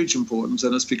of huge importance,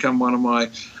 and it's become one of my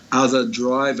other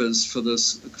drivers for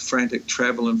this frantic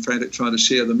travel and frantic trying to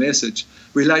share the message,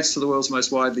 relates to the world's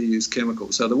most widely used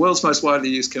chemical. So the world's most widely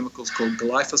used chemical is called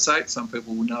glyphosate. Some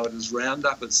people will know it as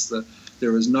Roundup.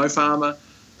 There is no farmer,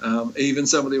 even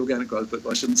some of the organic guys, but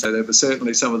I shouldn't say that, but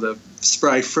certainly some of the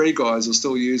spray-free guys are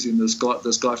still using this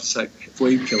glyphosate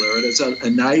weed killer. It is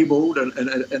enabled,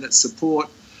 and its support,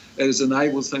 it has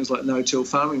enabled things like no-till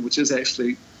farming, which is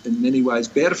actually in many ways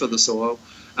better for the soil,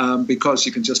 because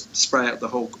you can just spray out the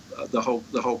whole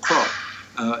crop,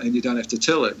 and you don't have to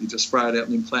till it. You just spray it out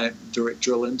and then plant direct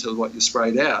drill into what you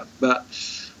sprayed out. But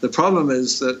the problem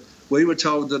is that we were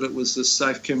told that it was this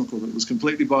safe chemical that was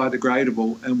completely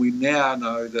biodegradable, and we now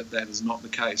know that that is not the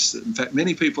case. In fact,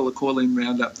 many people are calling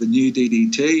Roundup the new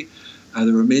DDT.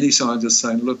 There are many scientists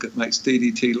saying, look, it makes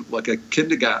DDT look like a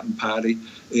kindergarten party.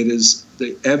 It is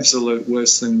the absolute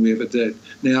worst thing we ever did.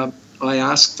 Now, I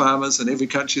ask farmers in every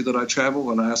country that I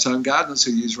travel, and I ask home gardeners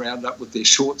who use Roundup with their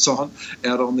shorts on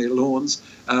out on their lawns,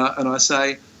 and I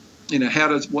say, how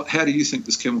do you think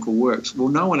this chemical works? Well,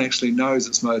 no one actually knows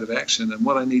its mode of action, and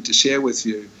what I need to share with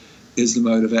you is the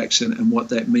mode of action and what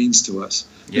that means to us.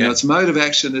 Yeah. Its mode of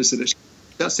action is that it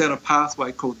shuts down a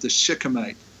pathway called the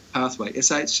shikimate pathway,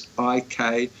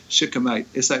 S-H-I-K, shikimate,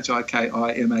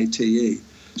 S-H-I-K-I-M-A-T-E,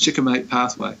 shikimate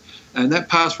pathway. And that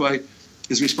pathway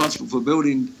is responsible for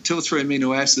building 2 or 3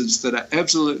 amino acids that are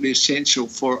absolutely essential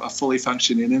for a fully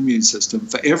functioning immune system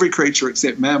for every creature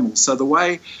except mammals. So the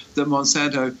way that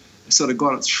Monsanto sort of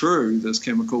got it through this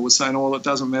chemical was saying, it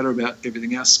doesn't matter about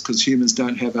everything else because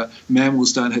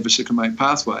mammals don't have a shikimate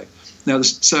pathway. Now,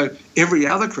 so every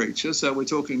other creature, so we're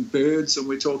talking birds and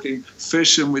we're talking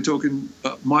fish and we're talking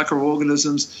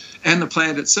microorganisms and the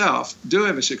plant itself do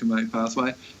have a shikimate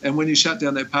pathway. And when you shut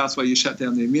down that pathway, you shut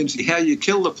down the immunity. How you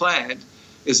kill the plant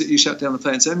is that you shut down the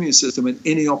plant's immune system, and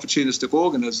any opportunistic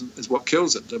organism is what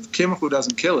kills it. The chemical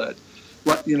doesn't kill it.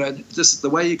 The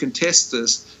way you can test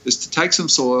this is to take some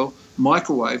soil,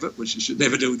 microwave it, which you should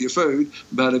never do with your food,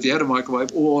 but if you had a microwave,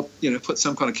 or put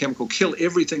some kind of chemical, kill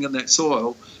everything in that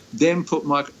soil, then put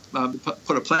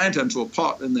a plant into a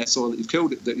pot in that soil that you've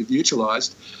killed, that you've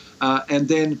neutralized, and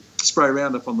then spray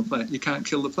Roundup on the plant. You can't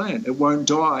kill the plant. It won't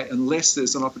die unless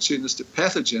there's an opportunistic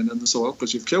pathogen in the soil,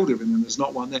 because you've killed everything. There's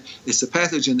not one there. It's the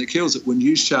pathogen that kills it when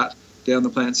you shut down the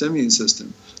plant's immune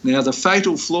system. Now, the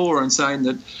fatal flaw in saying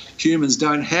that humans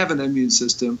don't have an immune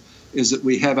system is that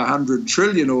we have 100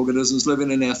 trillion organisms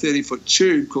living in our 30-foot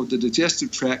tube called the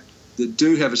digestive tract that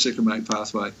do have a shikimate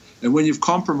pathway. And when you've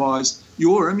compromised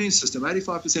your immune system,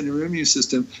 85% of your immune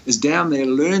system is down there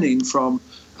learning from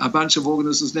a bunch of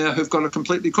organisms now who've got a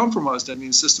completely compromised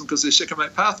immune system because their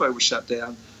shikimate pathway was shut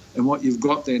down. And what you've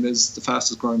got then is the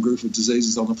fastest growing group of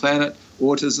diseases on the planet,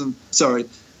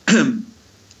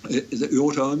 the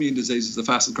autoimmune disease is the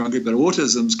fastest growing group, but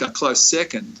autism's got close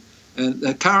second. And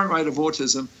the current rate of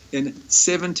autism, in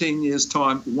 17 years'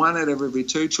 time, 1 out of every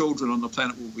 2 children on the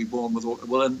planet will be born with,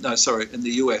 in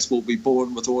the US, will be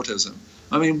born with autism.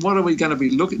 I mean, what are we going to be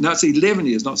looking? No, it's 11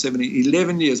 years, not 17.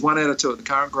 11 years, 1 out of 2 at the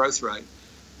current growth rate.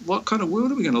 What kind of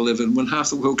world are we going to live in when half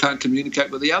the world can't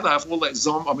communicate with the other half? All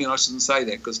that I mean, I shouldn't say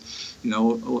that because,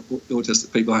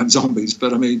 autistic people aren't zombies.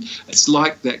 But I mean, it's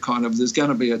like that kind of. It's going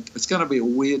to be a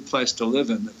weird place to live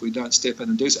in if we don't step in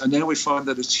and do so. And now we find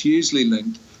that it's hugely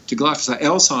linked to glyphosate.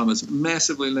 Alzheimer's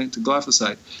massively linked to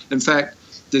glyphosate. In fact,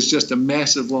 there's just a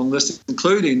massive long list,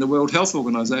 including the World Health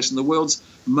Organization, the world's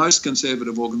most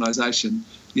conservative organization,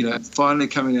 finally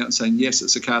coming out and saying, yes,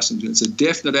 it's a carcinogen. It's a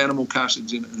definite animal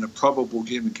carcinogen and a probable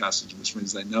human carcinogen, which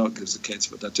means they know it gives the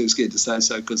cancer, but they're too scared to say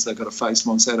so because they've got to face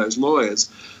Monsanto's lawyers.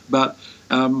 But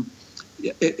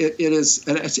it is,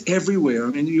 and it's everywhere.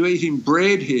 I mean, you're eating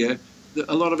bread here.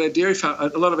 A lot of our dairy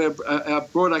farm, a lot of our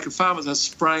broadacre farmers are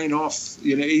spraying off,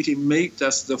 eating meat.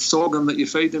 That's the sorghum that you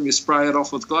feed them. You spray it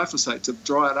off with glyphosate to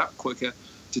dry it up quicker,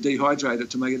 to dehydrate it,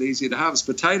 to make it easier to harvest.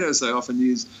 Potatoes, they often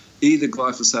use either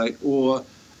glyphosate or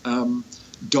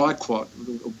diquat.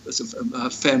 It's a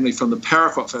family from the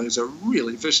paraquat family. It's a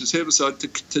really vicious herbicide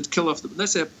to kill off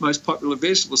that's our most popular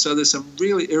vegetable. So there's some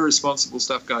really irresponsible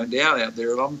stuff going down out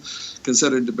there, and I'm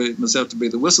considering myself to be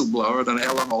the whistleblower. I don't know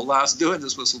how long I'll last doing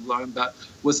this whistleblowing, but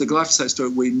with the glyphosate story,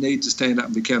 we need to stand up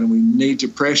and be counted. We need to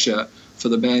pressure for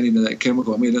the banning of that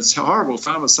chemical. I mean, it's horrible.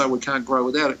 Farmers say we can't grow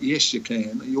without it. Yes, you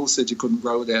can. You all said you couldn't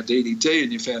grow without DDT,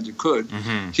 and you found you could.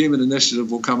 Mm-hmm. Human Initiative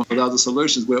will come up with other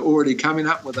solutions. We're already coming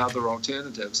up with other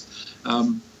alternatives,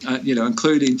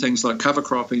 including things like cover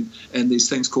cropping and these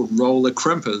things called roller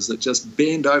crimpers that just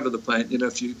bend over the plant.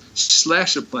 If you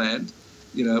slash a plant,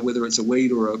 whether it's a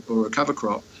weed or a cover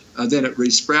crop, then it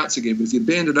resprouts again. But if you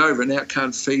bend it over, now it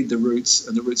can't feed the roots,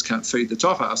 and the roots can't feed the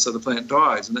top half, so the plant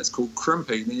dies, and that's called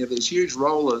crimping. And you have these huge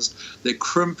rollers that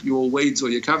crimp your weeds or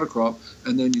your cover crop,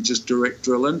 and then you just direct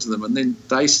drill into them, and then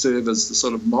they serve as the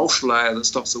sort of mulch layer that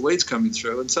stops the weeds coming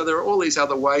through. And so there are all these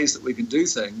other ways that we can do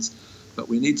things, but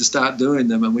we need to start doing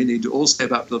them, and we need to all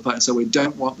step up to the plate. So we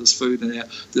don't want this food in our.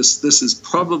 This is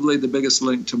probably the biggest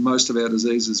link to most of our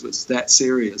diseases. It's that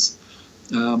serious,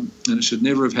 and it should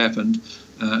never have happened.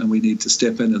 And we need to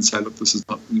step in and say, look, this is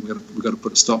not. We've got to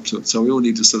put a stop to it. So we all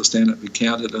need to sort of stand up and be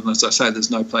counted. And as I say,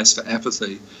 there's no place for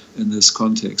apathy in this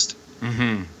context.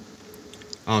 Mm-hmm.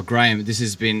 Oh, Graeme, this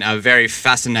has been a very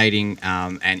fascinating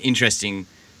and interesting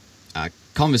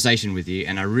conversation with you,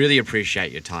 and I really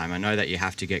appreciate your time. I know that you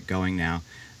have to get going now,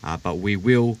 but we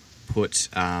will put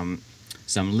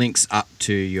some links up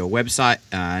to your website,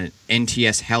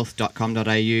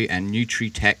 ntshealth.com.au and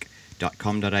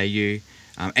nutritech.com.au.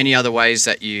 Any other ways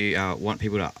that you want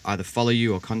people to either follow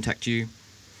you or contact you?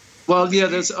 Well, yeah,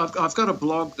 I've got a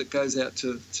blog that goes out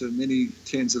to many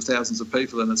tens of thousands of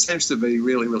people, and it seems to be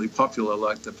really, really popular.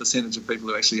 Like the percentage of people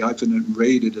who actually open it and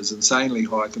read it is insanely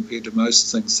high compared to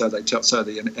most things. So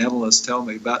the analysts tell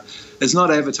me, but it's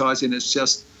not advertising. It's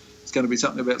going to be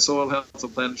something about soil health or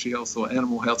planetary health or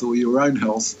animal health or your own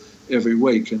health every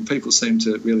week, and people seem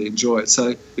to really enjoy it.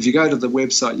 So if you go to the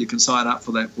website, you can sign up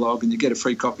for that blog, and you get a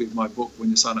free copy of my book when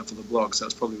you sign up for the blog. So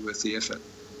it's probably worth the effort.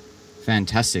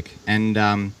 Fantastic. And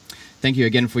thank you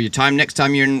again for your time. Next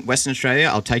time you're in Western Australia,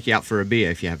 I'll take you out for a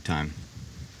beer if you have time.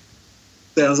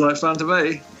 Sounds like fun to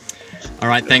me. All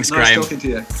right, thanks, nice Graeme. Talking to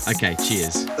you. Okay,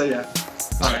 cheers. See ya.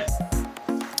 Bye.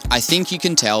 I think you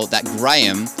can tell that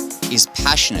Graeme is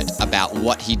passionate about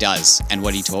what he does and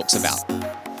what he talks about.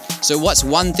 So what's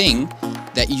one thing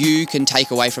that you can take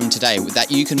away from today,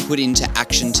 that you can put into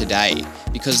action today?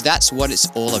 Because that's what it's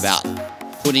all about,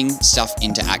 putting stuff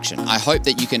into action. I hope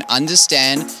that you can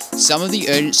understand some of the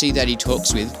urgency that he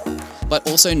talks with, but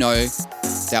also know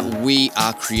that we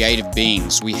are creative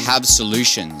beings. We have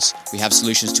solutions. We have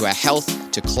solutions to our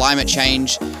health, to climate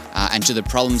change, and to the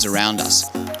problems around us.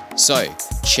 So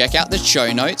check out the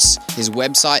show notes. His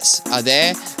websites are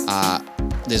there.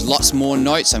 There's lots more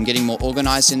notes. I'm getting more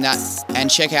organized in that. And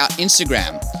check out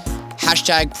Instagram.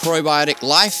 #probiotic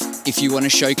life if you want to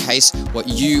showcase what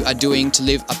you are doing to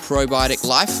live a probiotic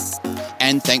life.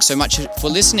 And thanks so much for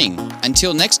listening.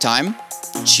 Until next time,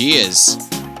 cheers.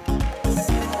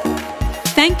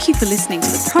 Thank you for listening to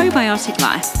The Probiotic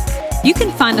Life. You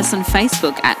can find us on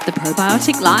Facebook at The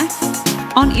Probiotic Life,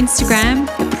 on Instagram,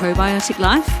 The Probiotic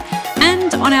Life,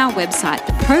 and on our website,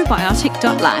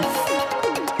 theprobiotic.life.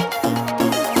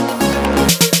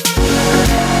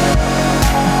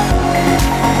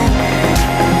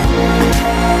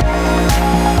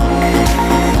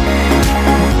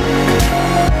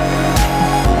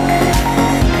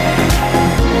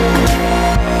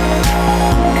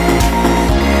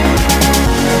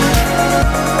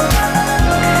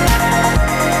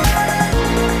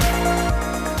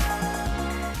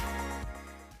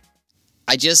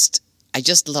 I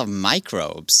just love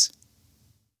microbes.